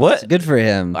rocks. What? Good for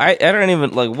him. I don't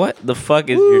even, like, what the fuck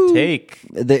is your take?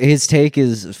 His take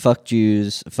is fuck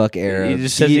Jews, fuck Arabs. He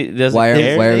just says he doesn't why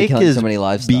care. are we killing so many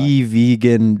livestock? Be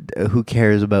vegan. Who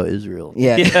cares about Israel?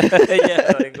 Yeah.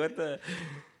 Yeah, like, what the...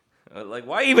 Like,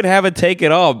 why even have a take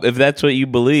at all if that's what you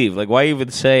believe? Like, why even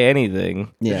say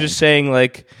anything? Yeah. You're just saying,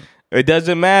 like, it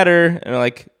doesn't matter. And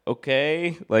like,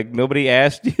 okay, like, nobody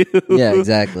asked you. Yeah,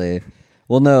 exactly.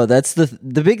 Well, no, that's the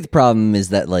big problem is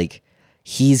that, like,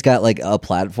 he's got, like, a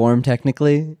platform,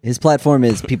 technically. His platform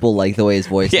is people like the way his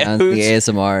voice sounds, the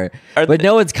ASMR. But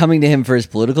no one's coming to him for his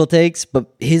political takes,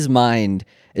 but his mind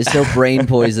is so brain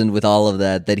poisoned with all of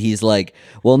that he's like,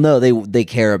 well, no, they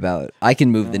care about. I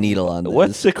can move the needle on this.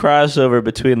 What's the crossover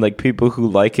between, like, people who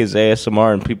like his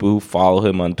ASMR and people who follow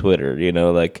him on Twitter? You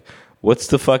know, like, what's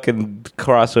the fucking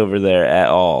crossover there at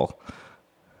all?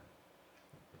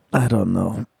 I don't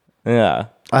know. Yeah.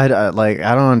 I don't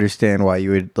understand why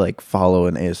you would, like, follow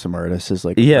an ASMR artist as,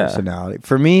 like, a Yeah. personality.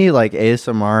 For me, like,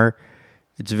 ASMR,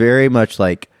 it's very much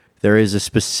like there is a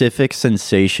specific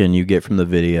sensation you get from the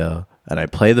video, and I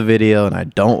play the video and I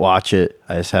don't watch it.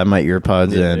 I just have my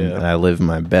earpods in and I live in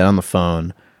my bed on the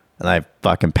phone and I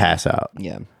fucking pass out.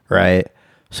 Yeah. Right?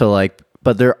 So, like,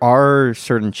 but there are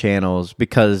certain channels,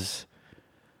 because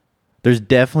there's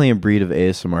definitely a breed of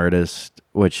ASMR artist,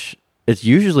 which it's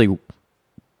usually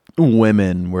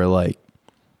women, where, like,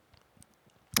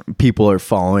 people are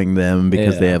following them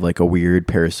because they have, like, a weird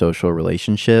parasocial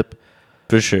relationship.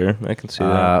 For sure. I can see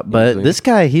that. But easily. this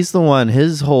guy, he's the one,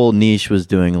 his whole niche was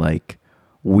doing, like,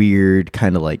 weird,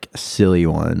 kind of, like, silly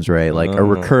ones, right? Like, a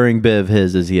recurring bit of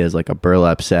his is he has, like, a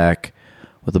burlap sack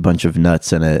with a bunch of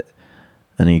nuts in it.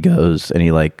 And he goes and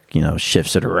he, like, you know,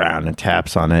 shifts it around and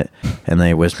taps on it. And then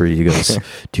he whispers, he goes,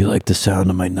 do you like the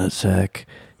sound of my nutsack?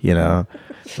 You know?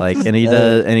 Like, and he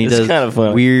does kind of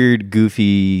fun. weird,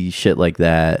 goofy shit like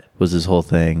that was his whole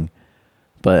thing.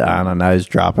 But I don't know, he's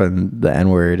dropping the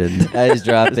N-word and I just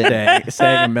dropped it.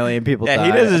 saying a million people Yeah, died.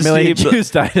 he doesn't a million seem-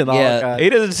 Jews died in the Yeah. Holocaust. He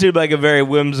doesn't seem like a very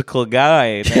whimsical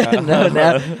guy.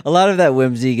 No, a lot of that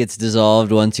whimsy gets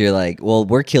dissolved once you're like, well,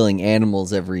 we're killing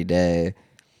animals every day.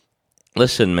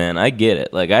 Listen, man, I get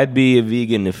it. Like, I'd be a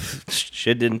vegan if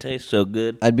shit didn't taste so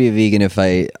good. I'd be a vegan if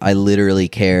I literally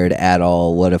cared at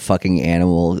all what a fucking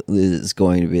animal is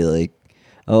going to be like.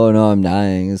 Oh, no, I'm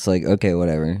dying. It's like, okay,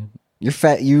 whatever. You're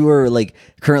fat. You were, like,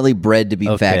 currently bred to be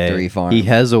factory farmed. He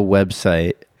has a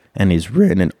website and he's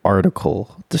written an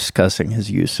article discussing his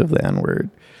use of the N-word.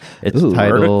 It's titled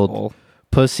article.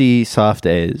 Pussy Soft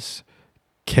A's.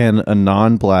 Can a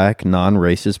non-black,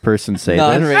 non-racist person say this?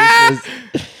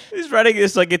 Non-racist. He's writing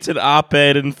this like it's an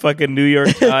op-ed in fucking New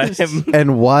York Times.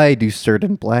 And why do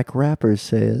certain black rappers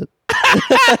say it?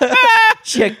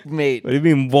 Checkmate. What do you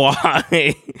mean,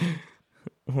 why?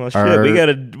 Well, shit, Our- we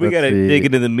gotta let's see. dig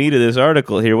into the meat of this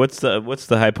article here. What's the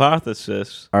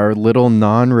hypothesis? Our little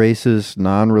non-racist,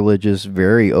 non-religious,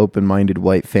 very open-minded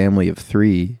white family of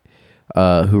three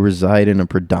who reside in a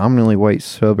predominantly white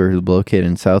suburb located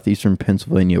in southeastern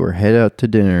Pennsylvania were head out to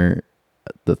dinner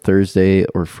the Thursday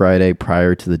or Friday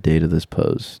prior to the date of this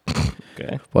post.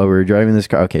 Okay. While we were driving this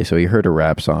car, okay, so he heard a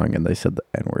rap song and they said the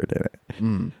N-word in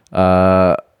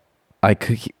it.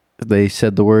 They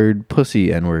said the word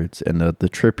pussy N-words and the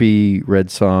trippy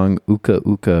red song Uka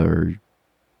Uka, or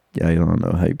I don't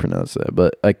know how you pronounce that,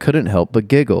 but I couldn't help but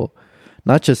giggle.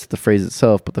 Not just the phrase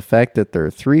itself, but the fact that there are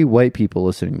 3 white people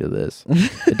listening to this.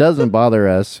 It doesn't bother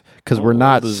us because we're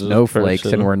not old is this snowflakes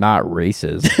person? and we're not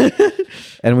racist.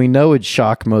 And we know it'd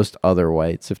shock most other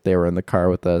whites if they were in the car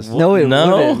with us. No, it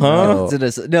No, wouldn't.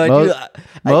 huh? No, Most,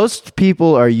 most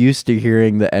people are used to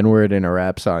hearing the N-word in a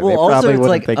rap song. Well, They also, probably it's wouldn't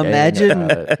like, think anything imagine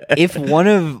about it. if one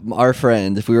of our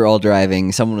friends, if we were all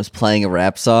driving, someone was playing a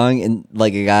rap song and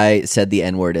like a guy said the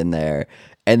N-word in there.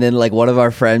 And then like one of our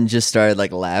friends just started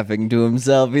like laughing to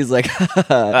himself. He's like,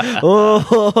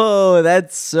 oh,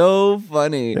 that's so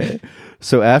funny.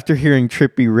 So after hearing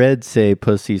Trippie Redd say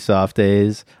pussy soft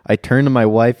days, I turned to my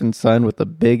wife and son with a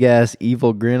big ass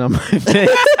evil grin on my face.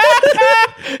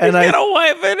 and Got a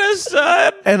wife and a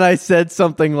son. and I said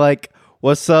something like,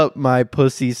 "What's up, my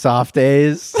pussy soft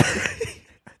days?"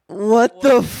 What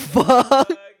the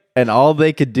fuck? And all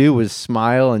they could do was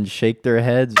smile and shake their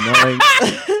heads,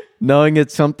 knowing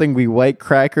it's something we white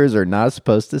crackers are not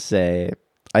supposed to say.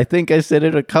 I think I said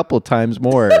it a couple times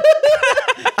more.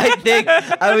 I think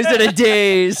I was in a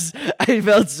daze. I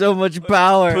felt so much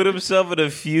power. Put himself in a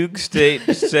fugue state,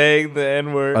 just saying the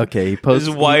N-word. Okay, he His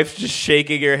posted. wife just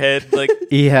shaking her head like.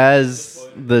 He has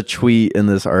the tweet in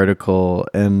this article,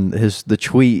 and the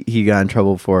tweet he got in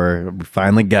trouble for. We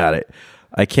finally got it.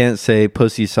 I can't say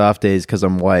pussy soft days because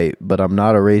I'm white, but I'm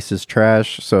not a racist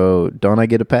trash, so don't I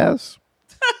get a pass?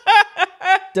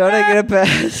 Don't I get a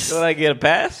pass? Don't I get a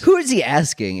pass? Who is he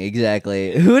asking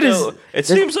exactly? Who does? No, it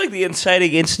seems like the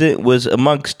inciting incident was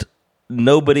amongst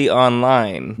nobody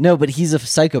online. No, but he's a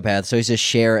psychopath, so he's just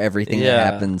share everything that Yeah.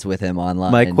 happens with him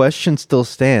online. My question still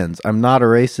stands. I'm not a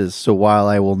racist, so while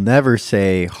I will never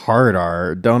say hard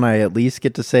R, don't I at least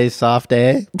get to say soft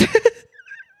A?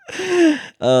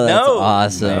 Oh, that's No,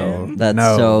 awesome. man. That's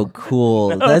No. so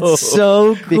cool. That's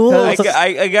so cool. I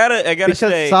gotta Because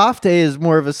say, soft A is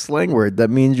more of a slang word that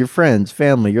means your friends,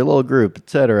 family, your little group,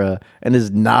 etc., and is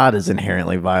not as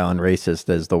inherently vile and racist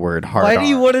as the word hard Why R. do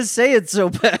you want to say it so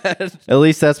bad? At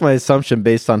least that's my assumption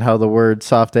based on how the word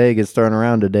soft A gets thrown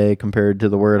around today compared to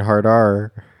the word hard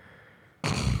R.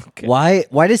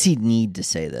 Why does he need to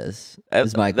say this?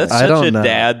 Is my that's question. I such don't a know.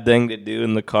 dad thing to do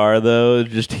in the car, though.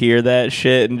 Just hear that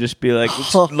shit and just be like,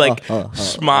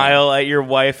 smile at your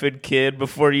wife and kid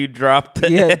before you drop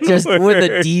the Yeah, just with a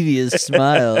N-word. devious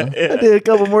smile. I did a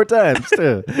couple more times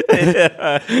too.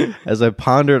 As I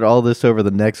pondered all this over the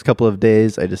next couple of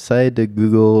days, I decided to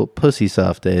Google pussy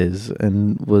soft days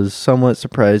and was somewhat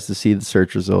surprised to see the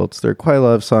search results. There are quite a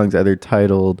lot of songs either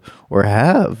titled or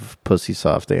have pussy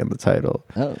soft day in the title.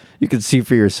 Oh. You can see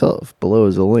for yourself. Below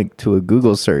is a link to a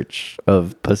Google search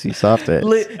of pussy soft days.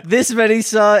 This many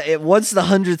once the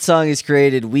 100th song is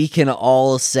created, we can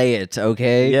all say it,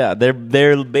 okay? Yeah, they're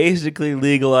basically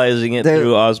legalizing it They're-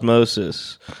 through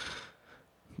osmosis.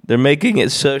 They're making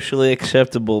it socially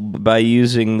acceptable by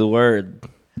using the word.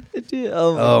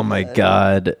 Oh my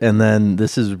God. And then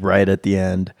this is right at the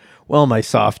end. Well, my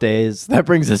soft days. That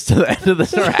brings us to the end of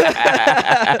this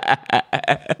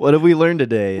rap. What have we learned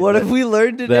today? What have we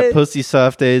learned today? That pussy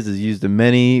soft days is used in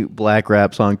many black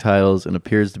rap song titles and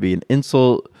appears to be an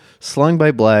insult slung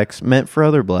by blacks meant for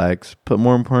other blacks. But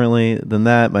more importantly than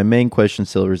that, my main question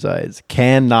still resides.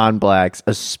 Can non-blacks,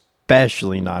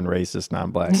 especially non-racist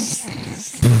non-blacks,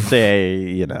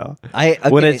 say,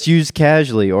 when it's used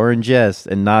casually or in jest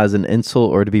and not as an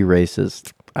insult or to be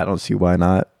racist? I don't see why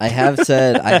not. I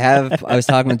was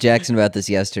talking with Jackson about this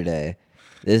yesterday.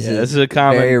 This This is a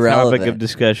common very topic relevant. of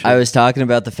discussion. I was talking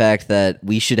about the fact that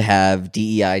we should have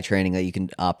DEI training that you can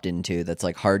opt into. That's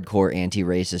like hardcore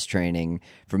anti-racist training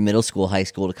from middle school, high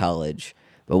school to college.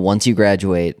 But once you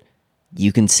graduate,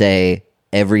 you can say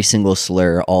every single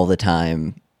slur all the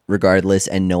time, regardless,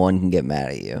 and no one can get mad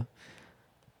at you.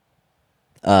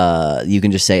 You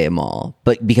can just say them all,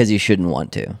 but because you shouldn't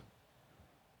want to.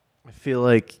 I feel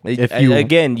like if you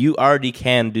again, you already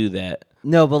can do that.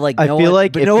 No, but like I no feel one,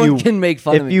 like but if no you one can make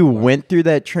fun of if me you anymore. went through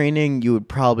that training, you would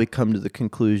probably come to the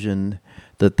conclusion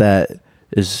that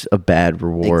is a bad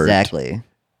reward. Exactly.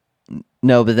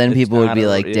 No, but then It's people would not be a-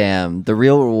 like, yeah. "Damn, the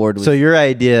real reward was." So your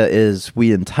idea is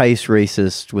we entice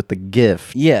racists with the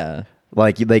gift. yeah,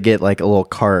 Like they get like a little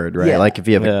card, right? Yeah. Like if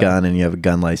you have Yeah. a gun and you have a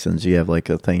gun license, you have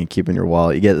like a thing you keep in your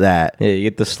wallet. You get that, Yeah, you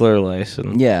get the slur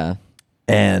license. yeah.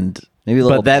 and Maybe a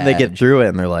little but then they get badge. through it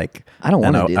and they're like, I don't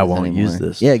want to do this I won't anymore. use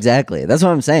this. Yeah, exactly. That's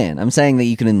what I'm saying. I'm saying that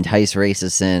you can entice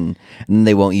racists in, and then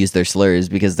they won't use their slurs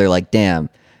because they're like, "Damn,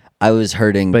 I was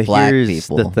hurting But black here's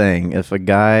people." the thing: if a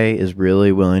guy is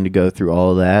really willing to go through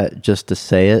all of that just to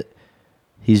say it,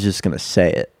 he's just gonna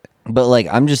say it. But like,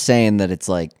 I'm just saying that it's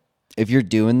like if you're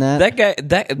doing that, That guy,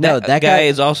 that guy- guy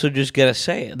is also just gonna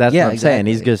say it. That's yeah, what I'm saying.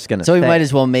 He's exactly. just gonna. So we say might it.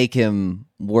 as well make him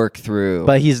work through.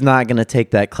 But he's not gonna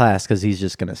take that class because he's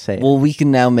just gonna say it. well, we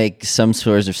can now make some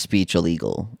sort of speech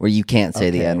illegal where you can't say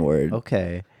the N word.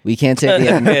 Okay, We can't say the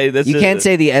N Okay, that's You a- can't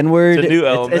say the N word. It's a new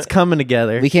element. it's coming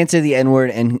together. We can't say the N word,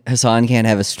 and Hassan can't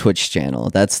have a Twitch channel.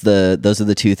 Those are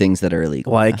the two things that are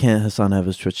illegal. Why can't Hassan have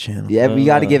his Twitch channel? Yeah, we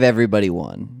got to give everybody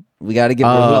one. We got to give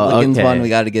the Republicans okay. one. We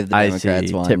got to give the I Democrats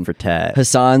see. one. Tit for tat.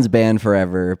 Hassan's banned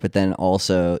forever, but then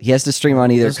also he has to stream on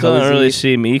either Those don't Cozy. really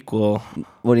seem equal.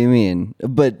 What do you mean?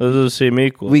 But Those don't seem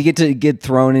equal. we get to get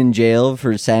thrown in jail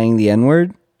for saying the N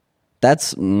word.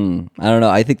 That's I don't know.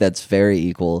 I think that's very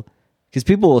equal because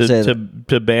people will say,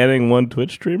 to banning one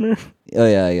Twitch streamer. "Oh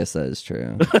yeah, I guess that is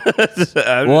true."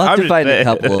 I'm- We'll have I'm to just find a saying.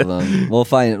 couple of them. We'll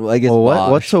find. I guess. Well,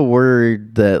 Bosch. what's a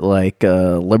word that like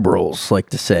liberals like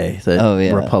to say that Oh,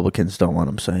 yeah. Republicans don't want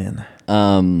them saying?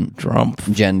 Trump.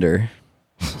 gender?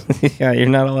 Yeah, you're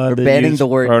not allowed to Banning use the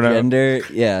word pronoun- gender.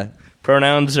 Yeah.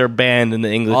 Pronouns are banned in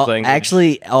the English language.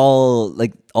 Actually,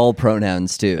 all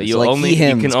pronouns too. So, you like, only he, you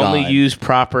him's can only gone. use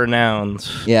proper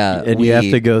nouns. Yeah, And you have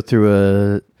to go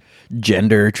through a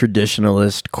gender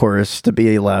traditionalist course to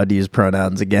be allowed to use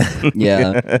pronouns again.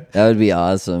 Yeah, that would be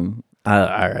awesome. All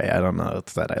right, I don't know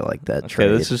if that I like that Okay,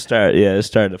 trait. this is it's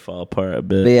starting to fall apart a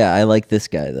bit. But yeah, I like this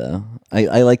guy though.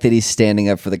 I like that he's standing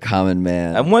up for the common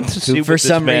man. I want to see who, what for this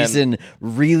some man- reason,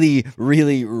 really,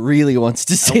 really, really wants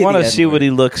to say. I want the to see N-word. what he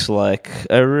looks like.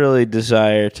 I really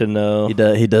desire to know.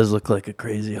 He does look like a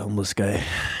crazy homeless guy.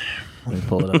 Let me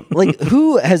pull it up. Like,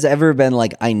 who has ever been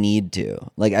like, I need to,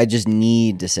 like, I just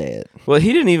need to say it. Well,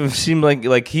 he didn't even seem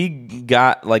like he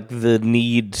got like the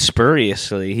need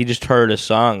spuriously. He just heard a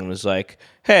song and was like,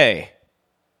 "Hey,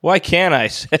 why can't I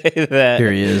say that?"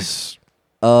 Here he is.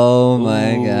 Oh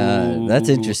my god, that's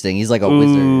interesting. He's like a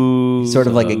wizard. He's sort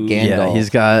of like a Gandalf. Yeah, he's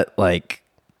got like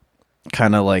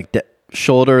kind of like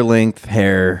shoulder length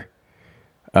hair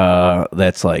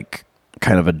that's like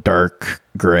kind of a dark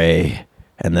gray,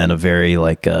 and then a very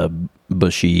like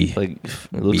bushy, Like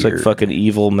it looks like beard. fucking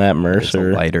evil Matt It's a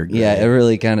Mercer. lighter gray. Yeah, it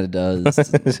really kind of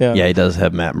does. Yeah, he does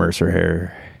have Matt Mercer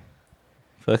hair.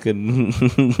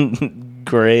 Fucking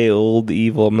gray old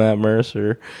evil Matt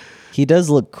Mercer. He does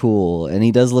look cool, and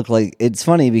he does look like, it's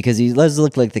funny because he does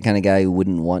look like the kind of guy who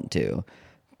wouldn't want to,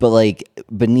 but like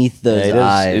beneath those Yeah,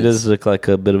 eyes, he does look like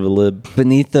a bit of a lib.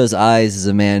 beneath those eyes is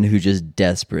a man who just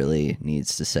desperately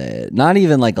needs to say it. Not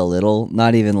even like a little,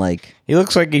 not even like, He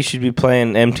looks like he should be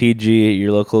playing MTG at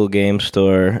your local game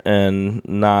store and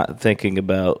not thinking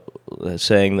about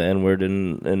saying the N word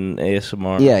in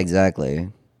ASMR. yeah, exactly.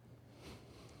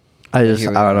 I Here we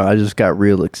don't know. I just got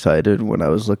real excited when I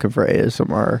was looking for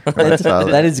ASMR. when I saw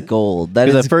That is gold. That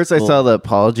is Because at first I gold. saw the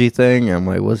apology thing. I'm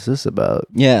like, what's this about?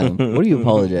 Yeah, what are you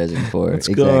apologizing for? What's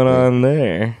going on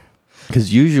there?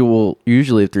 Because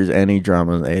usually if there's any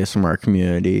drama in the ASMR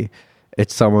community,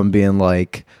 it's someone being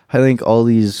like, I think all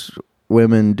these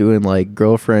women doing like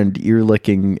girlfriend ear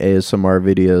licking ASMR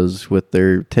videos with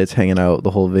their tits hanging out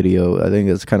the whole video. I think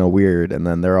it's kind of weird. And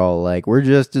then they're all like, we're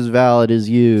just as valid as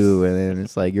you. And then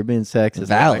it's like, you're being sexist.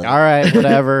 Valid. Like, all right,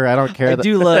 whatever. I don't care. I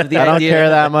do love the I don't idea. care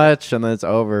that much. And then it's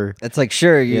over. It's like,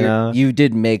 sure, You know? you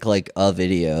did make like a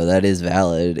video that is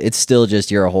valid. It's still just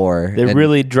you're a whore. They're And-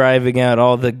 really driving out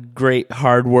all the great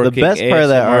hard work. The best part of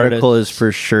that ASMR article artists. is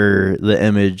for sure the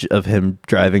image of him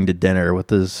driving to dinner with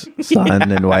his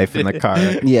son and wife in the car.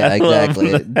 Yeah, exactly.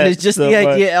 that There's just so the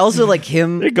much. idea. Also, like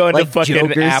him, They're going like to fucking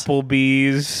Joker's,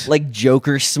 Applebee's. like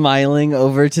Joker smiling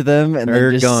over to them and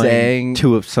They're then just going saying,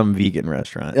 to some vegan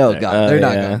restaurant. "Oh there. god, they're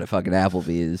not yeah. going to fucking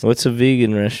Applebee's." What's a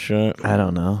vegan restaurant? I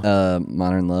don't know.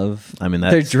 Modern Love. I mean,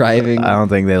 they're that's, driving. I don't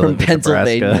think they from live in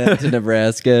Pennsylvania Nebraska. to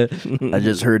Nebraska. I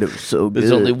just heard it was so good.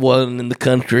 There's only one in the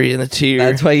country, and it's here.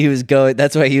 That's why he was going.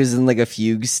 That's why he was in like a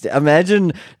fugue.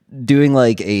 Imagine doing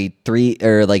like a 3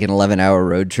 or like an 11-hour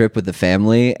road trip with the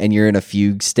family, and you're in a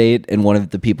fugue state, and one of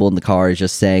the people in the car is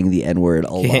just saying the N-word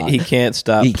a lot. He can't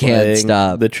stop. He can't playing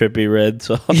stop. the Trippy Red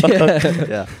song.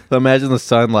 yeah. So imagine the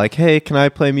son like, hey, can I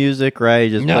play music? Right? He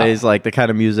just No. plays like the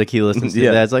kind of music he listens to.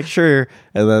 Yeah. Dad's like, sure.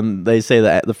 And then they say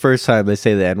that the first time they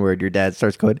say the N-word, your dad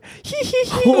starts going,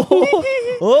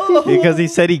 because he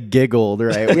said he giggled,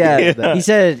 right? when he Yeah, did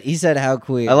that. he said how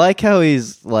queer. I like how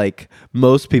he's like,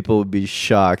 most people would be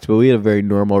shocked shocked, but we had a very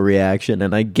normal reaction,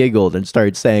 and I giggled and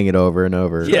started saying it over and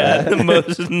over. Yeah, the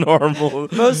most normal.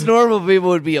 Most normal people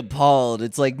would be appalled.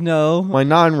 It's like, no. My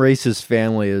non-racist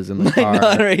family is in the car,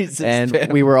 non-racist and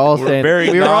family. we were all saying, very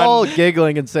we were non- all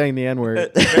giggling and saying the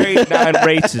N-word. Very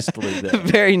non-racistly, though.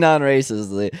 Very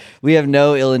non-racistly. We have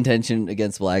no ill intention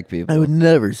against black people. I would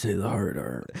never say the hard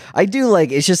R. I do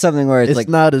like, it's just something where it's, It's like,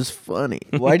 not as funny.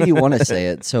 why do you want to say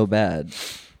it so bad?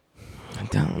 I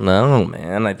don't know,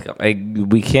 man.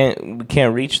 We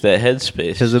can't reach that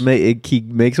headspace. Because it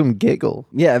makes them giggle.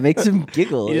 Yeah, it makes him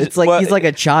giggle. You just- It's like well, he's like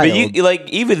a child. But you, like,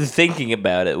 even thinking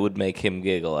about it would make him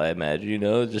giggle, I imagine. You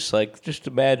know, just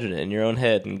imagine it in your own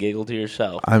head and giggle to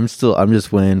yourself. I'm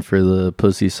just waiting for the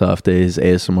Pussy Soft Days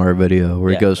ASMR video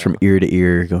where Yeah, it goes no. from ear to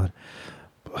ear going,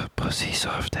 Pussy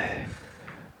Soft Day.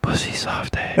 Pussy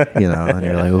Soft Day. You know, and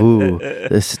you're like, ooh,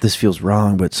 this feels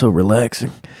wrong, but so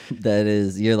relaxing. That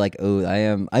is, you're like, oh,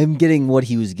 I'm getting what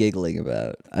he was giggling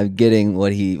about. I'm getting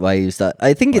why he was thought.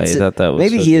 I think Why it's he thought that was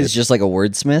maybe so he is good. just like a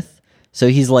wordsmith. So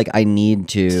he's like, I need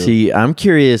to. See, I'm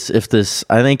curious if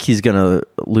I think he's going to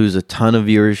lose a ton of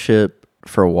viewership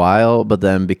for a while, but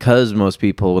then because most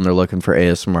people, when they're looking for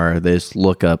ASMR, they just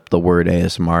look up the word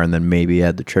ASMR and then maybe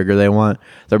add the trigger they want.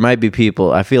 There might be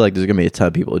people, I feel like there's going to be a ton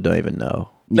of people who don't even know.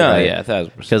 No, Right? yeah,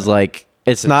 1,000%. Because like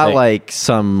it's a not thing. like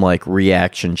some like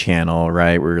reaction channel,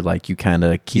 right? Where like you kind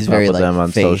of keep He's up very, with like, them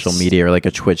on face. social media, or like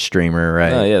a Twitch streamer,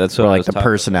 right? Oh, yeah, that's Or what I like was the talking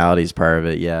personality's part of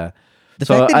it. Yeah. The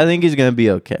So fact that- I think he's gonna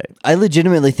be okay. I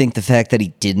legitimately think the fact that he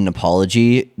did an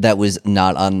apology that was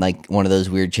not on like one of those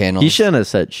weird channels. He shouldn't have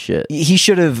said shit. He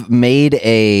should have made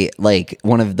a like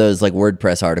one of those like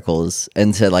WordPress articles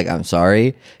and said like, I'm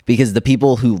sorry, because the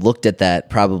people who looked at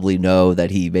that probably know that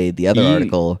he made the other He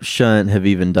article. shouldn't have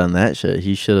even done that shit.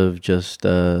 He should have just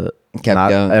Kept not,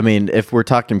 going. I mean, if we're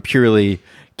talking purely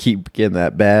keep getting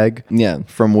that bag Yeah.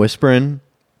 from whispering,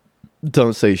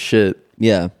 don't say shit.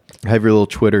 Yeah. Have your little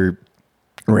Twitter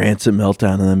rants and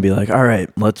meltdown and then be like, all right,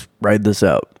 let's ride this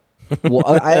out. Well,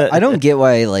 I don't get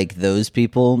why like those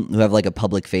people who have like a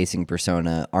public facing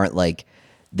persona aren't like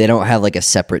they don't have like a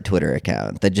separate Twitter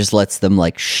account that just lets them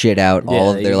like shit out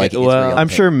all Yeah, of their you like get- well, Israel I'm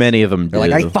pics. sure many of them do. They're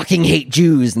like, I fucking hate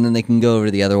Jews, and then they can go over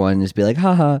to the other one and just be like,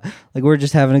 haha, like we're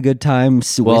just having a good time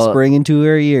Well, whispering into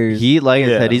our ears. He, like I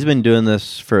Yeah. said, he's been doing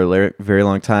this for a very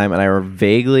long time, and I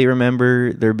vaguely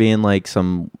remember there being like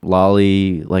some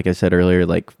lolly, like I said earlier,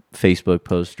 like Facebook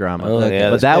post drama. Oh, yeah,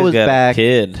 but this that guy's was got a back.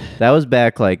 kid. That was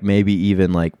back like maybe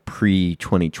even like pre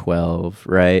 2012,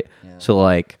 right? So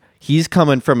like he's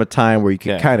coming from a time where you could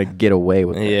Yeah. kind of get away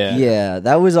with it. Yeah. yeah,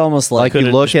 that was almost like Like you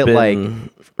Could've look just at like been-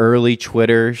 early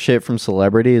Twitter shit from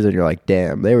celebrities, and you're like,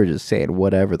 damn, they were just saying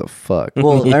whatever the fuck.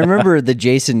 Well, I remember the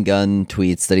Jason Gunn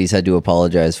tweets that he's had to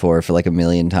apologize for like a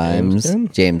million times.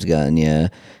 James Gunn, yeah.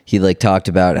 He like talked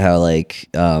about how like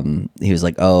he was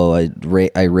like, oh,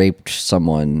 I raped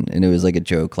someone, and it was like a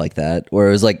joke like that, where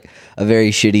it was like a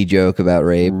very shitty joke about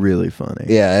rape. Really funny.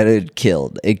 Yeah, and it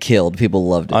killed. It killed. People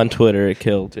loved it. On Twitter, it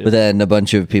killed, too. But then a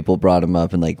bunch of people brought him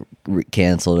up and like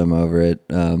canceled him over it.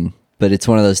 But it's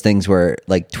one of those things where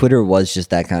like Twitter was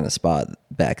just that kind of spot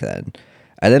back then.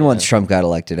 And then once Trump got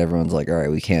elected, everyone's like, all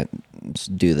right, we can't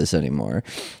do this anymore.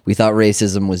 We thought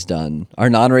racism was done. Our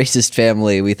non-racist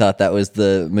family, we thought that was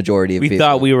the majority of we people.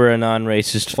 thought we were a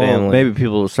non-racist Well, family. maybe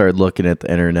people started looking at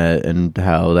the internet and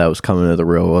how that was coming to the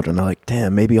real world, and they're like,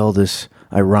 damn, maybe all this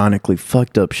ironically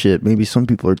fucked up shit, maybe some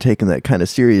people are taking that kind of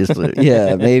seriously.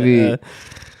 Yeah, maybe.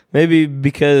 Maybe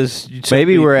because Maybe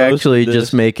somebody we're posted actually this.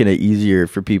 just making it easier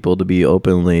for people to be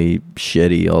openly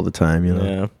shitty all the time, you know?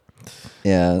 Yeah.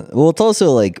 Yeah. Well, it's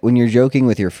also like when you're joking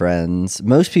with your friends,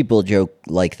 most people joke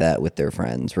like that with their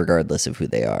friends, regardless of who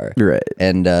they are. Right.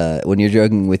 And when you're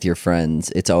joking with your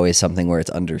friends, it's always something where it's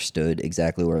understood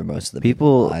exactly where most of the people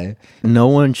People, lie. no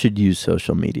one should use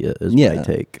social media, is Yeah. my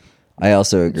take. I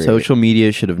also agree. Social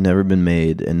media should have never been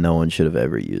made, and no one should have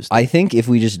ever used it. I think if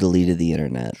we just deleted the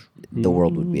internet, the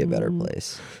world would be a better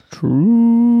place. I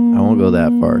won't go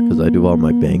that far because I do all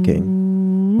my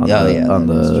banking on, Oh, the, yeah, on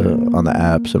that's the true. on the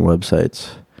apps and websites.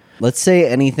 Let's say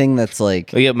anything that's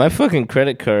like, Oh, yeah, my fucking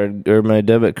credit card or my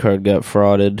debit card got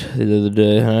frauded the other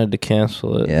day. I had to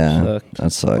cancel it. yeah, It sucked.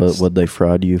 that sucks. What'd they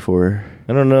fraud you for?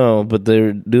 I don't know, but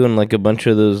they're doing like a bunch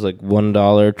of those like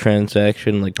 $1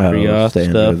 transaction like pre-auth stay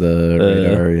stuff. under the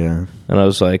radar, yeah. And I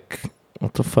was like,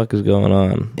 what the fuck is going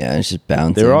on? Yeah, it's just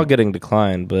bouncing. They were all getting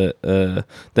declined, but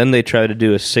then they tried to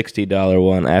do a $60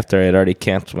 one after I had already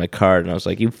canceled my card, and I was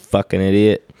like, you fucking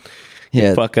idiot. yeah,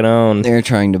 You fucking own. they're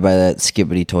trying to buy that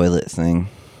skibbity toilet thing.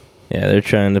 Yeah, they're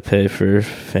trying to pay for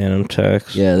Phantom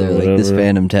Tax. Yeah, they're or like, this whatever.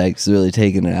 Phantom Tax is really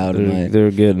taking it out of my... They're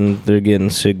getting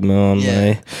Sigma on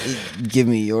Yeah. my. Give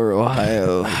me your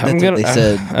Ohio. That's I'm gonna, what they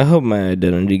said. I hope my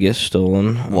identity gets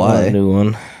stolen. I want Why? a new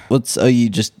one.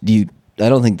 I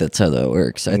don't think that's how that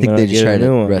works. I I'm think gonna they just get try a new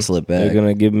to one. wrestle it back. They're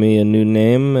gonna give me a new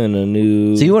name and a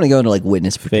new. So you want to go into like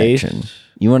witness face? protection?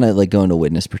 You want to like go into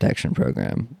witness protection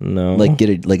program? No. Like get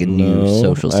a new No,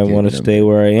 social I security want to number. stay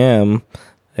where I am.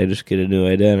 I just get a new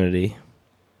identity.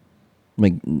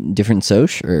 Like different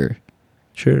soch or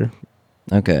Sure.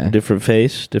 okay. Different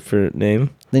face, different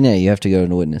name. Then yeah, you have to go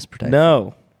into witness protection.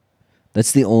 No.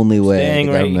 That's the only way Staying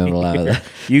the right government will allow here. that.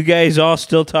 You guys all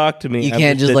still talk to me. You I'm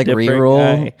can't just a like different re-roll.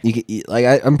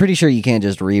 guy. I'm pretty sure you can't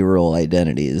just re-roll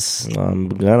identities. I'm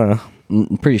gonna.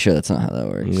 I'm pretty sure that's not how that I'm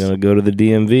works. gonna go to the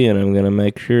DMV and I'm gonna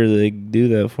make sure they do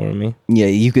that for me. Yeah,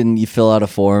 you fill out a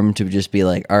form to just be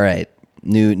like, all right,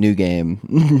 new game,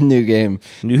 new game,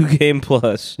 New game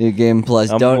plus. new game plus.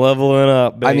 I'm Don't. leveling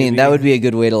up. Baby. I mean, that would be a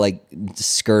good way to like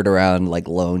skirt around like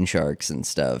loan sharks and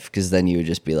stuff, because then you would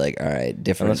just be like, all right,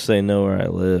 different. unless they know where I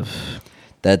live.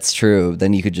 That's true.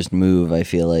 Then you could just move. I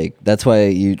feel like that's why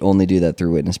you only do that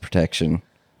through witness protection.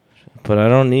 But I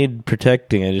don't need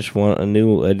protecting. I just want a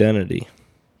new identity.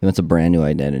 It's a brand new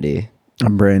identity. A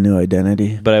brand new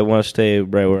identity. But I want to stay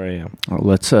right where I am.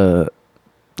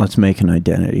 Let's make an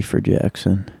identity for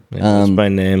Jackson. Yeah, that's my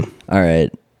name. All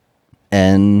right,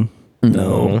 N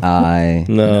No. I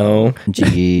No.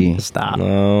 G. Stop.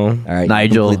 No. All right,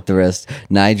 Nigel. complete the rest.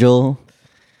 Nigel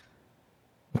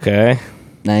Okay.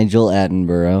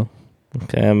 Attenborough.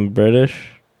 Okay. I'm British.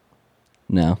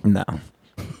 No, No,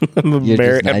 I'm You're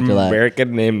just I'm Nigel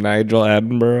American named Nigel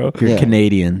Attenborough. you're Yeah.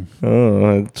 Canadian,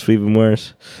 Oh, it's even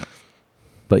worse.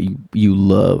 but you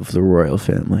love the royal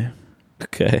family.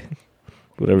 Okay.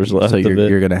 Whatever's left So of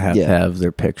you're it. gonna have Yeah. to have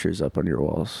their pictures up on your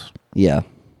walls. yeah,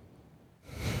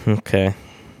 Okay.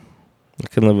 I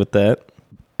can live with that.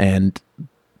 And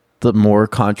the more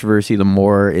controversy, the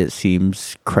more it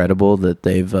seems credible that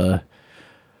they've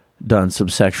done some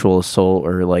sexual assault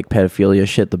or like pedophilia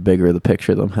shit, the bigger the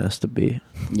picture of them has to be.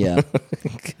 yeah.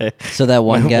 Okay. So that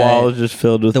one My guy, wall is just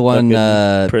filled with the one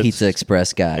fucking Prince Pizza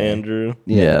Express guy, Andrew.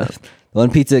 Yeah. The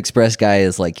one Pizza Express guy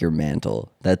is like your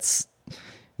mantle. That's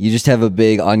you just have a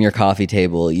big on your coffee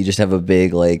table. You just have a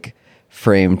big like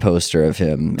framed poster of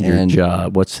him. Your and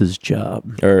job. What's his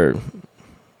job? Or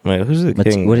wait, who's the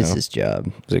king? what is now? his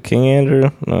job? Is it King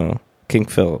Andrew? No, King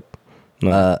Philip.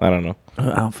 No, I don't know.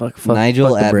 Fuck, Nigel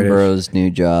fuck the British. Attenborough's new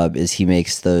job is he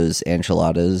makes those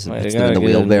enchiladas. Wait, Puts I them in gotta the get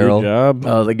a new wheelbarrow. job?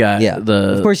 Oh, the guy. Yeah,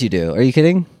 of course you do. Are you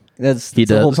kidding? That's He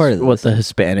the does whole part of this. what the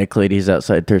Hispanic ladies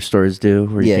outside their stores do,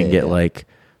 where you Yeah, can yeah, get yeah. like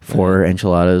 4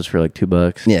 enchiladas for like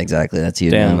 $2. Yeah, exactly. That's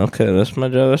you. Damn. now. Okay, that's my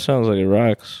job. That sounds like it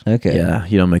rocks. Okay. Yeah,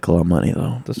 you don't make a lot of money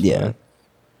though. That's Yeah. fine.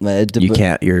 But You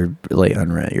can't. You're late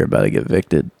on rent. You're about to get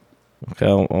evicted. Okay,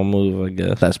 I'll move. I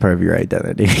guess. That's part of your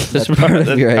identity. That's part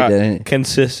of your identity.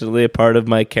 Consistently a part of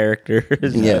my character.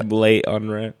 Is Yeah. I'm late on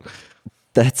rent.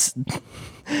 That's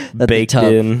Baked a tough,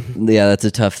 in. Yeah, that's a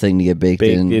tough thing to get baked,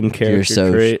 Baked in. in You're character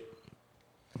so trait.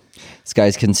 This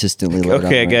guy's consistently low.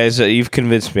 Okay, guys, you've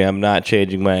convinced me. I'm not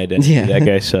changing my identity. Yeah. That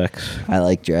guy sucks. I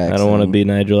like Jackson. I don't want to be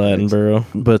Nigel Attenborough.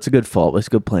 But it's a good fault. It's a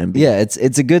good plan B. Yeah, it's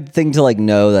a good thing to like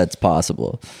know that's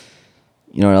possible.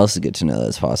 You know what else is good to know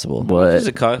that's possible? What does But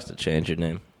it cost to change your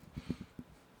name?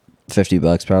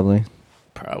 $50 probably.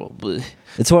 Probably.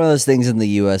 It's one of those things in the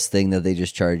U.S. thing that they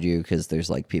just charge you because there's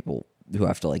like people who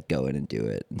have to like go in and do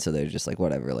it, and so they're just like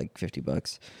whatever, like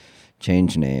 $50.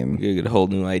 Change name. You get a whole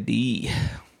new ID.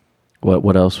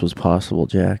 what else was possible,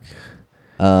 Jack?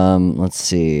 Let's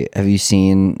see. Have you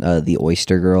seen the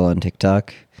Oyster Girl on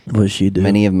TikTok? What does she do?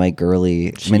 Many of my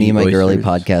girly She girly oysters.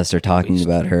 podcasts are talking Oyster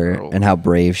about her Girl. and how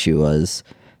brave she was.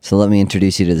 So let me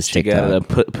introduce you to this She got a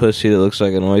TikTok. pussy that looks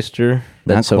like an oyster.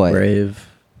 That's so quite. brave.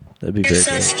 That'd be You're great.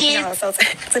 so skinny. Yo, so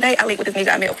today I leaked with this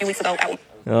nigga I met a few weeks ago.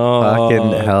 Oh,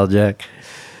 Fucking hell, Jack.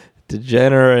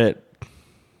 degenerate.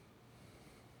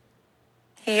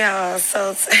 Yeah,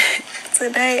 so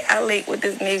today I leaked with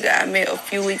this nigga I met a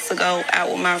few weeks ago out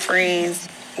with my friends.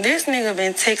 This nigga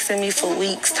been texting me for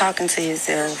weeks talking to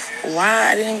himself.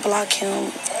 Why I didn't block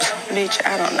him, bitch,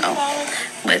 I don't know.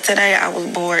 But today I was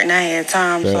bored and I had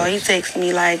time, so he texted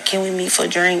me like, can we meet for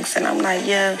drinks? And I'm like,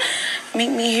 yeah, meet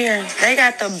me here. They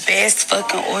got the best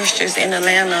fucking oysters in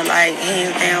Atlanta, like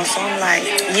hands down. So I'm like,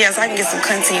 yes, I can get some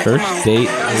content. Come on. First date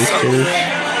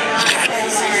oysters.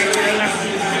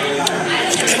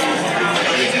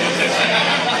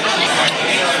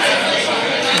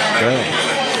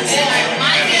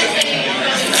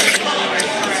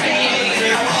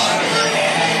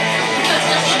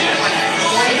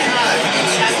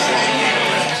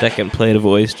 Second plate of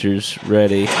oysters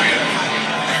ready.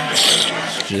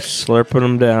 Just slurping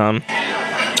them down.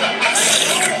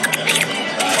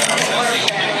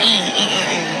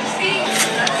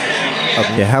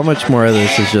 Okay, how much more of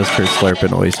this is just her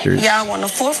slurping oysters? Yeah, when the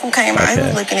fourth one came out, he Okay.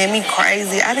 was looking at me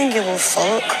crazy. I didn't give a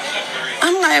fuck.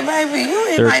 I'm like, baby,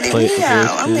 you Third invited plate me of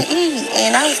out. I'm oysters. gonna eat.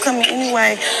 And I was coming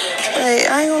anyway. But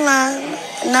I ain't gonna lie.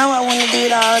 No, I wouldn't have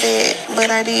did all that.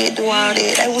 But I did do all that.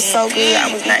 It was so good.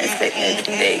 I was not expecting it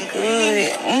to be that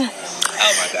good.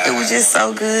 Oh my God. It was just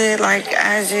so good. Like,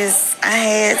 I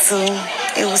had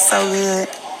to. It was so good.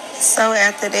 So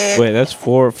after that, Wait, that's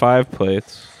 4 or 5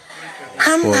 plates.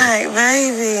 I'm like,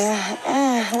 baby,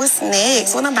 what's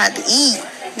next? What I'm about to eat?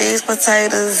 These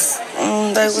potatoes,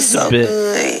 they were so bit.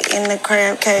 good. And the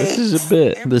crab cakes. This is a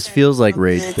bit. This feels like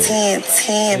rage bait. 10,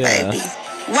 Yeah. baby.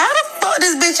 Why the fuck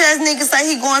this bitch ass nigga say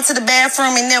he going to the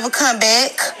bathroom and never come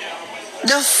back?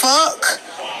 The fuck?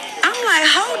 I'm like,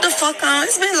 hold the fuck on.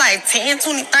 It's been like 10,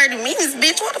 20, 30 minutes,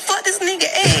 bitch. What the fuck this nigga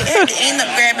ate? Had to end up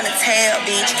grabbing a tab,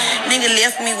 bitch. Nigga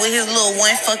left me with his little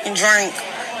one fucking drink.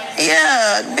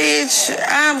 Yeah, bitch.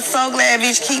 I'm so glad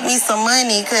bitch keep me some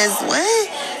money, cause what?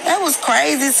 That was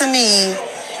crazy to me.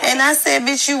 And I said,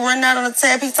 bitch, you run out on the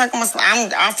tab. He talking about,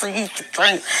 I'm offering you to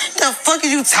drink. The fuck are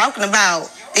you talking about,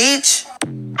 bitch?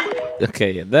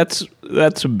 Okay, yeah, that's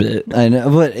a bit. I know,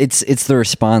 but it's the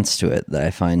response to it that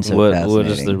I find so What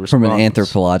fascinating. is the From an response?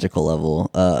 anthropological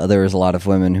level, there was a lot of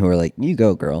women who were like, "You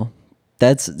go, girl."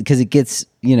 That's because it gets,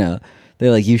 they're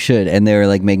like, "You should," and they were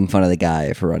like making fun of the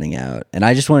guy for running out. And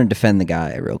I just want to defend the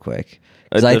guy real quick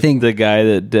because I think the guy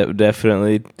that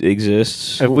definitely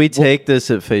exists. If we take this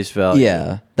at face value,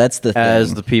 yeah, that's the thing.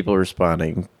 as the people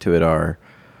responding to it are,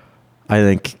 I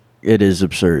think it is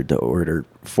absurd to order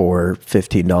 4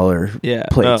 $15 Yeah,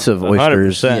 plates no, of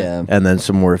oysters 100%. Yeah. and then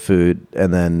some more food,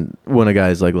 and then when a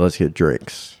guy's like, let's get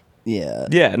drinks. yeah,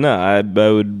 Yeah, no, I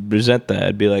would resent that.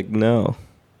 I'd be like, no,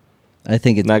 I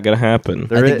think it's not gonna happen.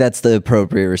 I think that's the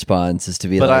appropriate response is to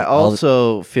be But like, I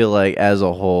also feel like as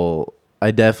a whole,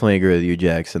 I definitely agree with you,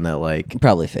 Jackson, that like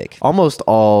probably fake. almost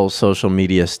all social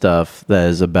media stuff that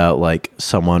is about like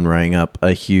someone running up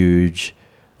a huge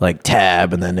like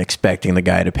tab and then expecting the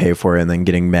guy to pay for it and then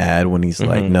getting mad when he's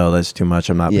like, no, that's too much.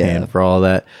 I'm not Yeah. paying for all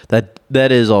that.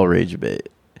 That is all rage bait.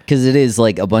 Because it is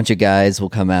like a bunch of guys will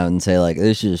come out and say like,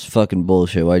 this is fucking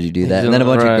bullshit. Why'd you do that? And then a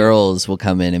bunch Right. of girls will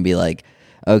come in and be like,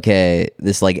 okay,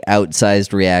 this like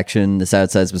outsized reaction, this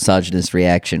outsized misogynist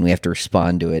reaction, we have to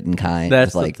respond to it in kind.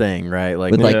 That's with, like, the thing, right? Like,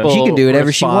 with, like, people she can do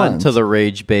whatever she respond wants. to the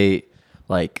rage bait,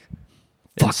 like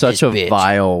in Fuck such this a bitch.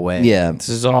 vile way. Yeah. This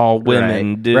is all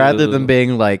women, Right? dude. Rather than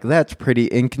being like, that's pretty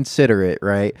inconsiderate,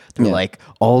 right? They're Yeah. like,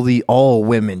 all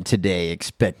women today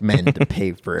expect men to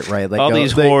pay for it, right? Like all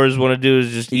these whores want to do is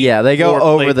just eat Yeah, they go 4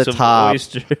 over the plates of top,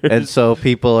 oysters. and so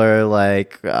people are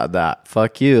like, "That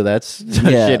fuck you." That's a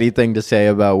Yeah. shitty thing to say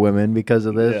about women because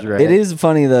of this, right? It is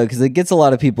funny though, because it gets a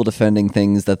lot of people defending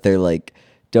things that they're like,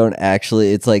 don't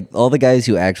actually. It's like all the guys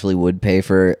who actually would pay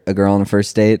for a girl on a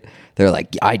first date, they're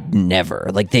like, I'd never.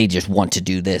 Like they just want to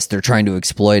do this. They're trying to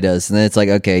exploit us. And then it's like,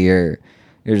 okay, you're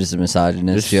just a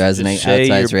misogynist who has an say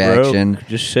outsized you're broke. reaction.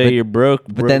 Just say you're broke.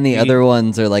 But then the brokey. other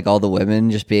ones are like all the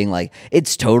women just being like,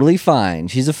 it's totally fine.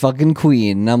 She's a fucking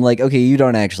queen. And I'm like, okay, you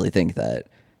don't actually think that.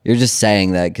 You're just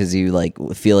saying that because you like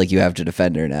feel like you have to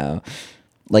defend her now.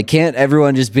 Like, can't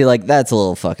everyone just be like, that's a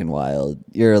little fucking wild.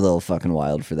 You're a little fucking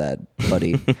wild for that,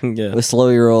 buddy. Yeah. Slow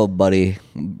your roll, buddy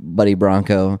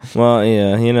Bronco. Well,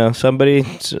 yeah, somebody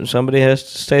has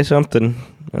to say something,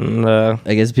 and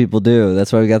I guess people do.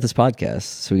 That's why we got this podcast,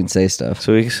 so we can say stuff.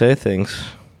 so we can say things.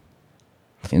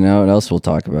 You know what else we'll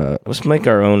talk about? Let's make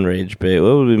our own rage bait.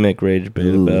 What would we make rage bait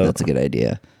Ooh, about? that's a good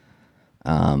idea.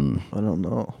 I don't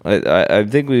know. I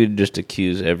think we would just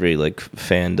accuse every like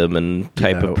fandom and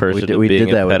type Yeah, of person we of being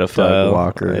did that a with pedophile. Doug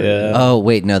Walker. Yeah. Oh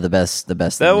wait, no, the best thing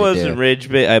that to wasn't do. rage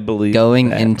bait. I believe going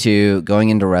that. into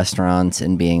restaurants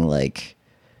and being like,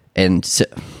 and so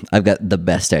I've got the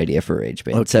best idea for rage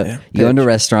bait. So Okay, you go into pitch.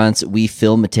 restaurants, we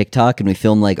film a TikTok and we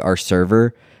film like our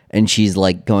server, and she's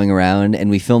like going around, and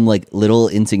we film like little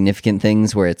insignificant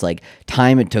things where it's like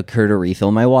time it took her to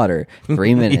refill my water,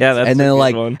 3 minutes. Yeah, that's and a then good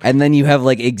like one. and then you have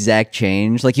like exact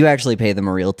change. Like you actually pay them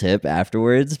a real tip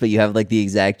afterwards, but you have like the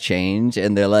exact change,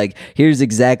 and they're like, here's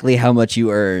exactly how much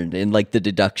you earned and like the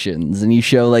deductions, and you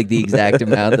show like the exact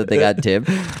amount that they got tipped,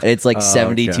 and it's like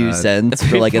 72 God. cents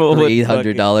for like a People would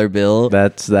 $300 bill.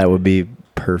 That would be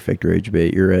perfect rage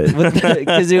bait. You're right.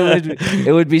 Because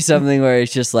it would be something where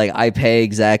it's just like, I pay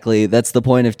exactly. That's the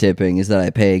point of tipping, is that I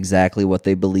pay exactly what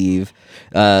they believe,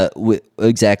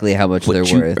 exactly how much they're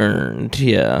What you worth. earned,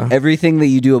 yeah. Everything that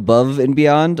you do above and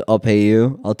beyond, I'll pay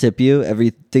you. I'll tip you.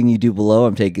 Everything you do below,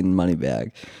 I'm taking money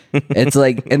back. It's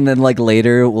like, and then like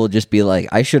later we'll just be like,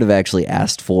 I should have actually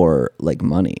asked for like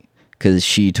money because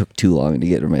she took too long to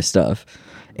get her my stuff.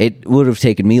 It would have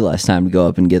taken me less time to go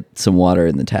up and get some water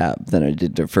in the tap than I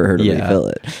did for her to refill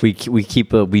it.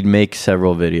 We'd make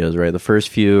several videos, right? The first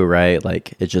few, right?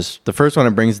 Like it just, the first one,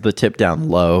 it brings the tip down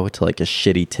low to like a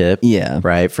shitty tip. Yeah.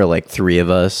 Right. For like 3 of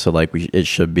us. So like it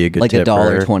should be a good Like tip.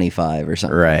 $1.25 or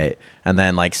something. Right. And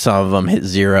then like some of them hit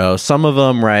 0. Some of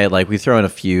them, right? Like we throw in a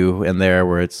few in there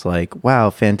where it's like, wow,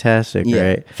 fantastic. Yeah.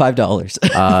 Right.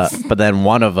 $5. But then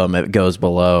one of them, it goes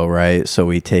below, right? So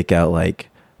we take out like,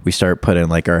 we start putting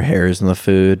like our hairs in the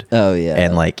food. Oh, yeah.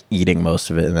 And like eating most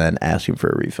of it and then asking for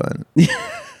a refund.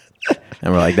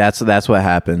 And we're like, that's what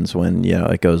happens when, you know,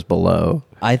 it goes below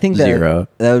I think 0.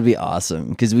 that would be awesome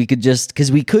because we could just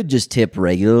tip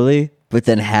regularly, but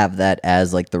then have that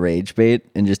as like the rage bait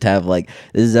and just have like,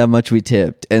 this is how much we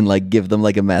tipped, and like give them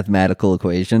like a mathematical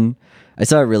equation. I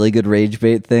saw a really good rage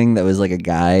bait thing that was like a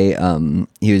guy,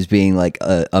 he was being like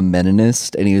a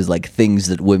Meninist, and he was like, things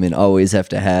that women always have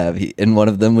to have. And one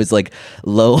of them was like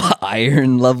low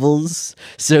iron levels,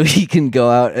 so he can go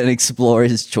out and explore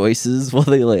his choices while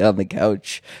they lay on the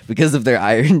couch because of their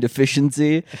iron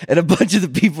deficiency. And a bunch of the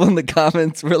people in the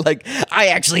comments were like, I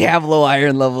actually have low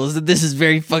iron levels, and this is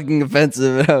very fucking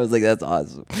offensive. And I was like, that's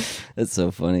awesome. That's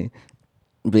so funny.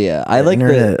 But yeah, I like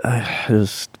internet. I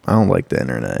don't like the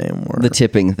internet anymore. the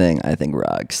tipping thing. I think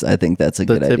rocks. I think that's a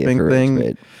The good idea tipping for thing?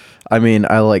 rage bait. I mean,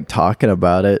 I like talking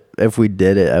about it. If we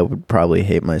did it, I would probably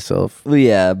hate myself. Well,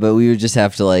 yeah, but we would just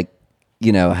have to like,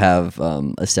 you know, have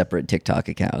a separate TikTok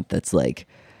account that's like,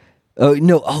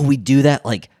 we do that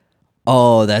like,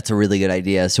 oh, that's a really good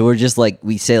idea. So we're just like,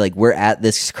 we say like, we're at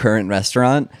this current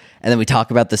restaurant, and then we talk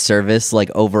about the service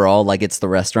like overall, like it's the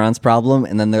restaurant's problem.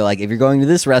 And then they're like, if you're going to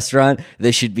this restaurant,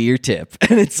 this should be your tip.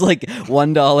 And it's like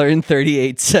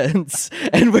 $1.38.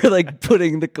 And we're like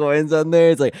putting the coins on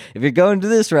there. It's like, if you're going to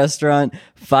this restaurant,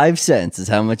 5 cents is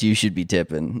how much you should be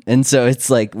tipping. And so it's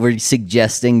like, we're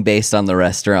suggesting based on the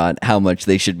restaurant how much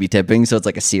they should be tipping. So it's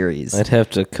like a series. I'd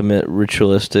have to commit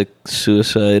ritualistic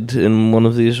suicide in one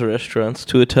of these restaurants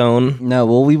to atone. No,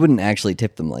 well, we wouldn't actually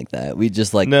tip them like that. We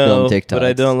just like No, film TikToks. but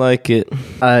I don't like it.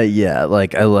 Yeah,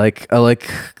 like I like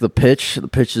the pitch. The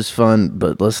pitch is fun,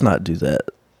 but let's not do that.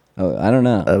 Oh, I don't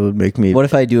know. That would make me. What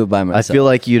if I do it by myself? I feel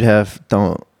like you'd have.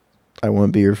 Don't. I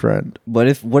wouldn't be your friend. What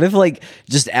if like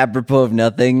just apropos of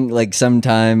nothing, like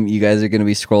sometime you guys are going to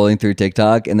be scrolling through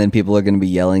TikTok and then people are going to be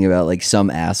yelling about like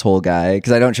some asshole guy,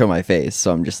 because I don't show my face,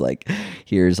 so I'm just like,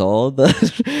 here's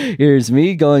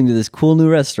me going to this cool new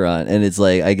restaurant, and it's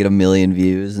like I get 1 million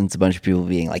views and it's a bunch of people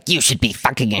being like, you should be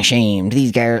fucking ashamed,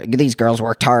 these girls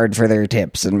worked hard for their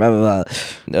tips and blah blah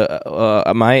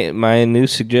blah. My new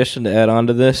suggestion to add on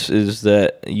to this is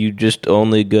that you just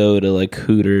only go to like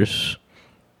Hooters.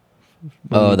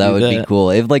 Oh, that would be cool.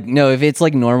 If it's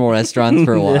like normal restaurants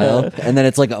for a while, and then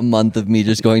it's like a month of me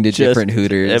just going to different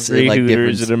Hooters. Every like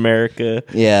Hooters in America.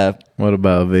 Yeah. What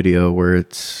about a video where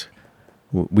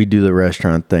we do the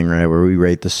restaurant thing, right? Where we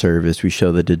rate the service, we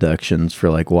show the deductions for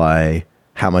like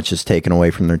how much is taken away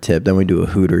from their tip. Then we do a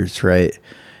Hooters, right?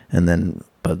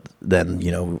 But then, you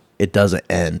know, it doesn't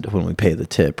end when we pay the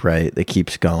tip, right? It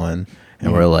keeps going.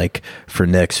 And we're like, for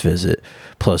next visit,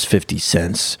 plus 50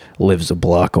 cents, lives a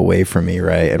block away from me,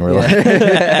 right? And we're like,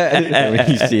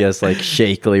 when you see us like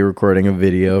shakily recording a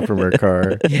video from our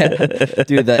car. Yeah.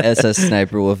 Dude, the SS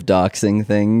Sniper Wolf doxing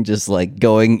thing, just like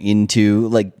going into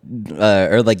like,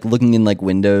 or like looking in like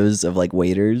windows of like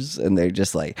waiters, and they're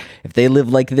just like, if they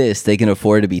live like this, they can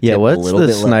afford to be tipped Yeah, a what's little the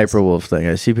bit Sniper less. Wolf thing?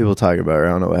 I see people talking about it. I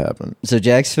don't know what happened. So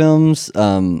Jax Films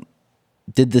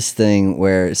did this thing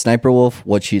where Sniper Wolf,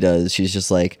 what she does, she's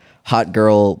just like, hot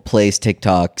girl plays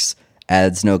TikToks,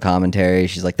 adds no commentary.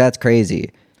 She's like, that's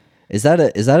crazy. Is that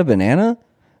a banana?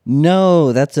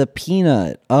 No, that's a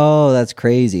peanut. Oh, that's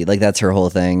crazy. Like, that's her whole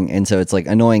thing. And so it's like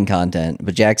annoying content.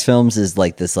 But Jax Films is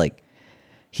like this, like,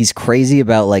 he's crazy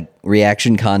about like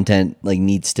reaction content, like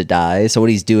needs to die. So what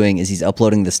he's doing is he's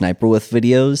uploading the Sniper Wolf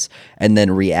videos and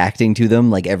then reacting to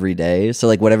them like every day. So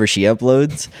like whatever she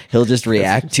uploads, he'll just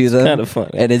react to them. kind of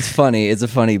funny. And it's funny. It's a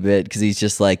funny bit because he's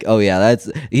just like, oh yeah,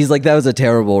 he's like, that was a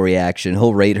terrible reaction.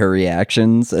 He'll rate her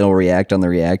reactions and he'll react on the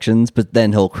reactions, but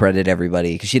then he'll credit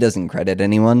everybody because she doesn't credit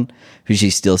anyone who she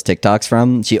steals TikToks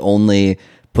from. She only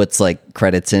puts like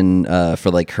credits in for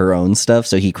like her own stuff,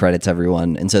 so he credits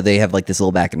everyone, and so they have like this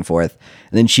little back and forth.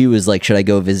 And then she was like, should I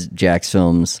go visit Jack's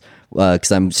Films,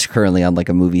 because I'm currently on like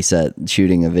a movie set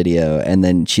shooting a video. And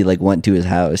then she like went to his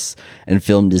house and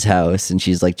filmed his house, and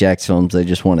she's like, Jack's Films, I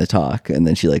just want to talk. And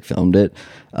then she like filmed it,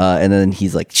 and then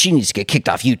he's like, she needs to get kicked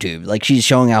off YouTube, like she's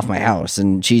showing off my house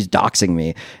and she's doxing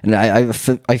me, and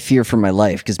I fear for my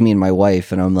life, because me and my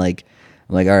wife, and I'm like,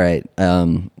 all right,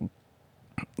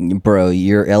 bro,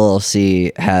 your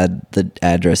LLC had the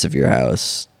address of your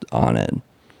house on it.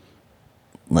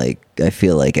 Like, I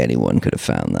feel like anyone could have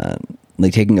found that.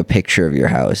 Like, taking a picture of your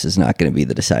house is not going to be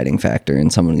the deciding factor,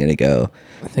 and someone going to go,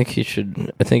 I think you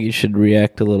should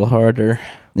react a little harder.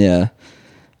 yeah.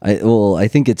 I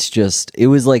think it's just, it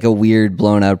was like a weird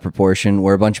blown out proportion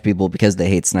where a bunch of people, because they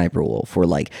hate Sniper Wolf, were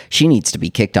like, she needs to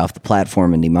be kicked off the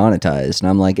platform and demonetized. And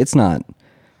I'm like, it's not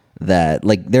that.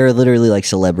 Like, there are literally like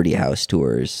celebrity house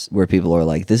tours where people are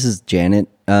like, this is Jennifer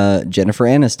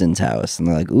Aniston's house, and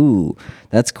they're like, ooh,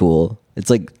 that's cool.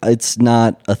 It's like, it's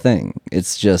not a thing.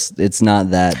 It's just, it's not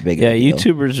that big Yeah, of a deal.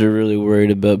 YouTubers are really worried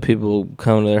about people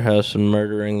coming to their house and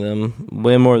murdering them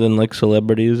way more than like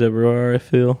celebrities ever are, I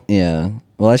feel. Yeah.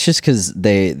 Well, that's just because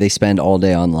they spend all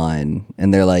day online,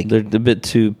 and they're like, They're a bit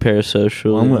too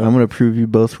parasocial. I'm going to prove you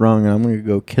both wrong, and I'm going to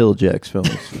go kill Jack's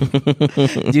Films.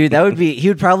 dude, that would be, he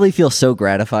would probably feel so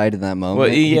gratified in that moment. Well,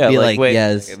 yeah, He'd be like, wait,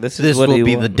 yes. this This what will he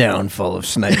be wa- the downfall of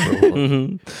Sniper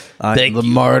Wolf. I'm Thank the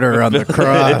you. martyr on the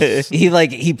cross.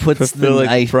 He puts the Fulfilling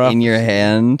knife prophecy. in your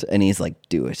hand, and he's like,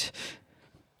 do it.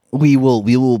 We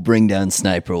will bring down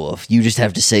Sniper Wolf. You just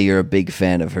have to say you're a big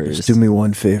fan of hers. Just do me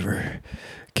one favor.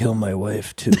 Kill my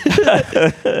wife, too.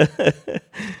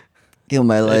 Kill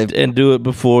my life. and do it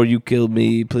before you kill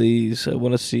me, please. I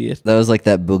want to see it. That was like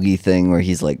that Boogie thing where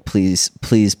he's like, please,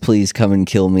 please, please come and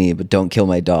kill me, but don't kill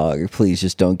my dog. Or please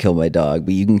just don't kill my dog,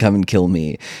 but you can come and kill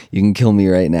me. You can kill me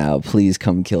right now. Please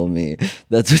come kill me.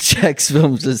 That's what Jack's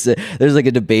Films was saying. There's like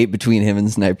a debate between him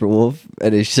and Sniper Wolf,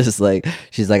 and it's just like,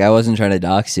 she's like, I wasn't trying to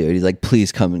dox you. And he's like,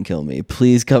 please come and kill me.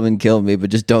 Please come and kill me, but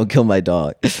just don't kill my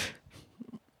dog.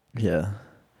 Yeah.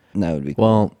 That would be cool.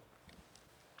 Well,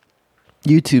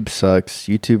 YouTube sucks.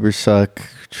 YouTubers suck.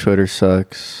 Twitter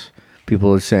sucks.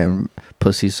 People are saying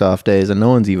pussy soft days, and no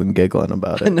one's even giggling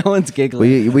about it. No one's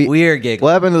giggling. We're giggling.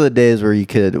 What happened to the days where you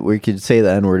could say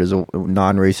the N-word as a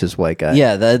non-racist white guy?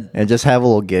 Yeah, that And just have a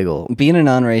little giggle. being a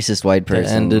non-racist white It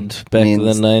person ended back in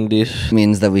the 90s.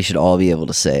 means that we should all be able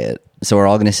to say it. So we're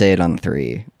all going to say it on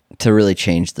 3 to really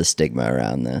change the stigma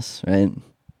around this, right?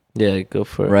 Yeah, go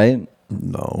for it. Right?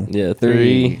 No. Yeah,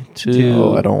 3, 3, 2. 2.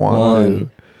 Oh, I don't want to.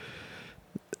 Ooh.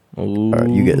 All right,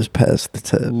 you guys passed the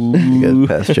test. You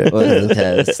guys passed check. What was the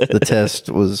test? The test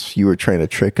was you were trying to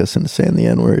trick us into saying the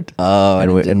N-word. Oh,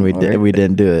 and we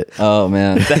didn't do it. Oh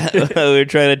man, we were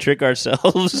trying to trick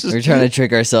ourselves. we're trying to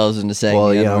trick ourselves into saying. Well,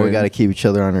 the you know, we N-word. got to keep each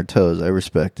other on our toes. I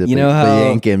respect it. You know but how- you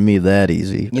ain't getting me that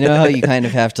easy. You know how you kind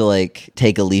of have to like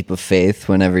take a leap of faith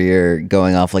whenever you're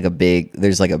going off like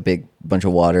there's like a big bunch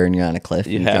of water and you're on a cliff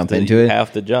and you have jump to, into you it.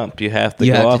 have to jump. You have to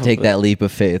You go have off to take of that leap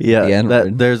of faith. Yeah, the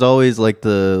N-word. there's always like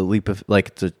the leap of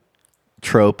like the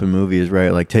trope in movies, right?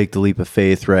 Like take the leap of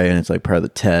faith, right? And it's like part of the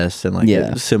test, and like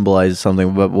Yeah. it symbolizes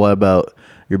something. But what about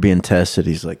you're being tested?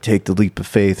 He's like, take the leap of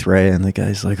faith, right? And the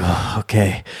guy's like, oh,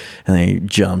 okay. And then he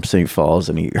jumps and he falls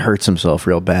and he hurts himself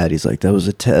real bad. He's like, that was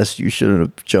a test. You shouldn't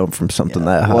have jumped from something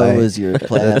that high. What was your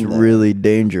plan? That's then? really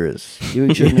dangerous.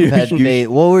 You shouldn't have had faith.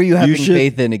 What were you having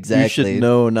faith in exactly? You should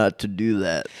know not to do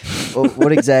that.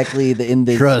 What exactly in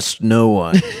the Trust no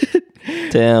one.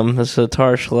 Damn, that's a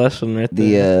harsh lesson right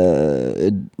there.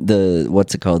 the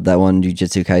what's it called, that one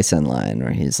Jujutsu Kaisen line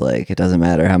where he's like, it doesn't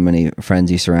matter how many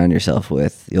friends you surround yourself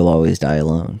with, you'll always die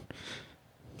alone.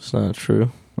 It's not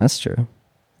true. That's true.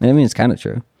 I mean, it's kind of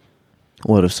true.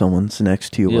 What if someone's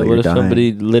next to you Yeah, while what you're if dying?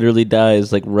 somebody literally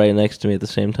dies like right next to me at the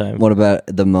same time? What about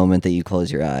the moment that you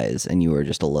close your eyes and you are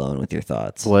just alone with your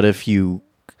thoughts? What if you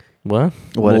What?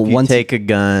 What Well, if you once- take a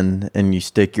gun and you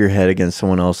stick your head against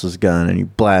someone else's gun and you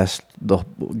blast the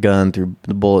gun through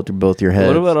the bullet through both your heads?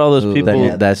 What about all those Ooh, people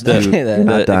Then that's that- too, that you're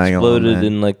not that dying alone, exploded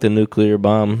man. in like the nuclear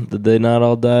bomb? Did they not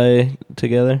all die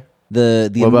together?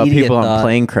 The What about immediate people on thought,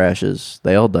 plane crashes?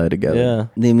 They all die together. Yeah.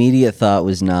 The immediate thought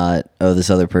was not, oh, this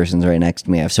other person's right next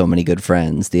to me, I have so many good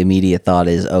friends. The immediate thought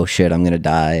is, oh shit, I'm gonna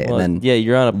die. Well, and then yeah,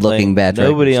 you're on a plane. looking back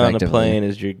Nobody on a retrospectively. plane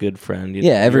is your good friend. Yeah,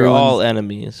 you're everyone's- all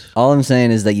enemies. all I'm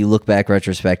saying is that you look back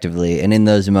retrospectively, and in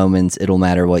those moments, it'll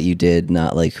matter what you did,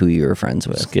 not like who you were friends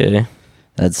It's with. gay.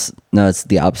 It's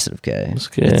the opposite of gay. It's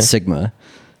gay. It's Sigma.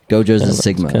 Gojo's a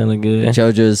Sigma. Kind of good.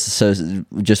 JoJo's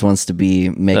just wants to be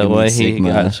Mega That Man why he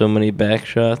Sigma. got so many back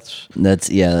shots. That's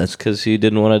Because he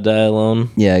didn't want to die alone.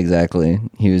 yeah, exactly.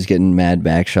 He was getting mad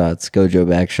back shots. Gojo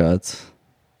back shots.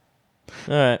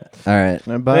 All right. All right.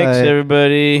 Bye. Thanks,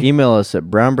 everybody. Email us at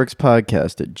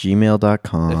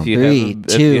brownbrickspodcast@gmail.com. If you Three, have a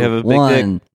two, big dick, one.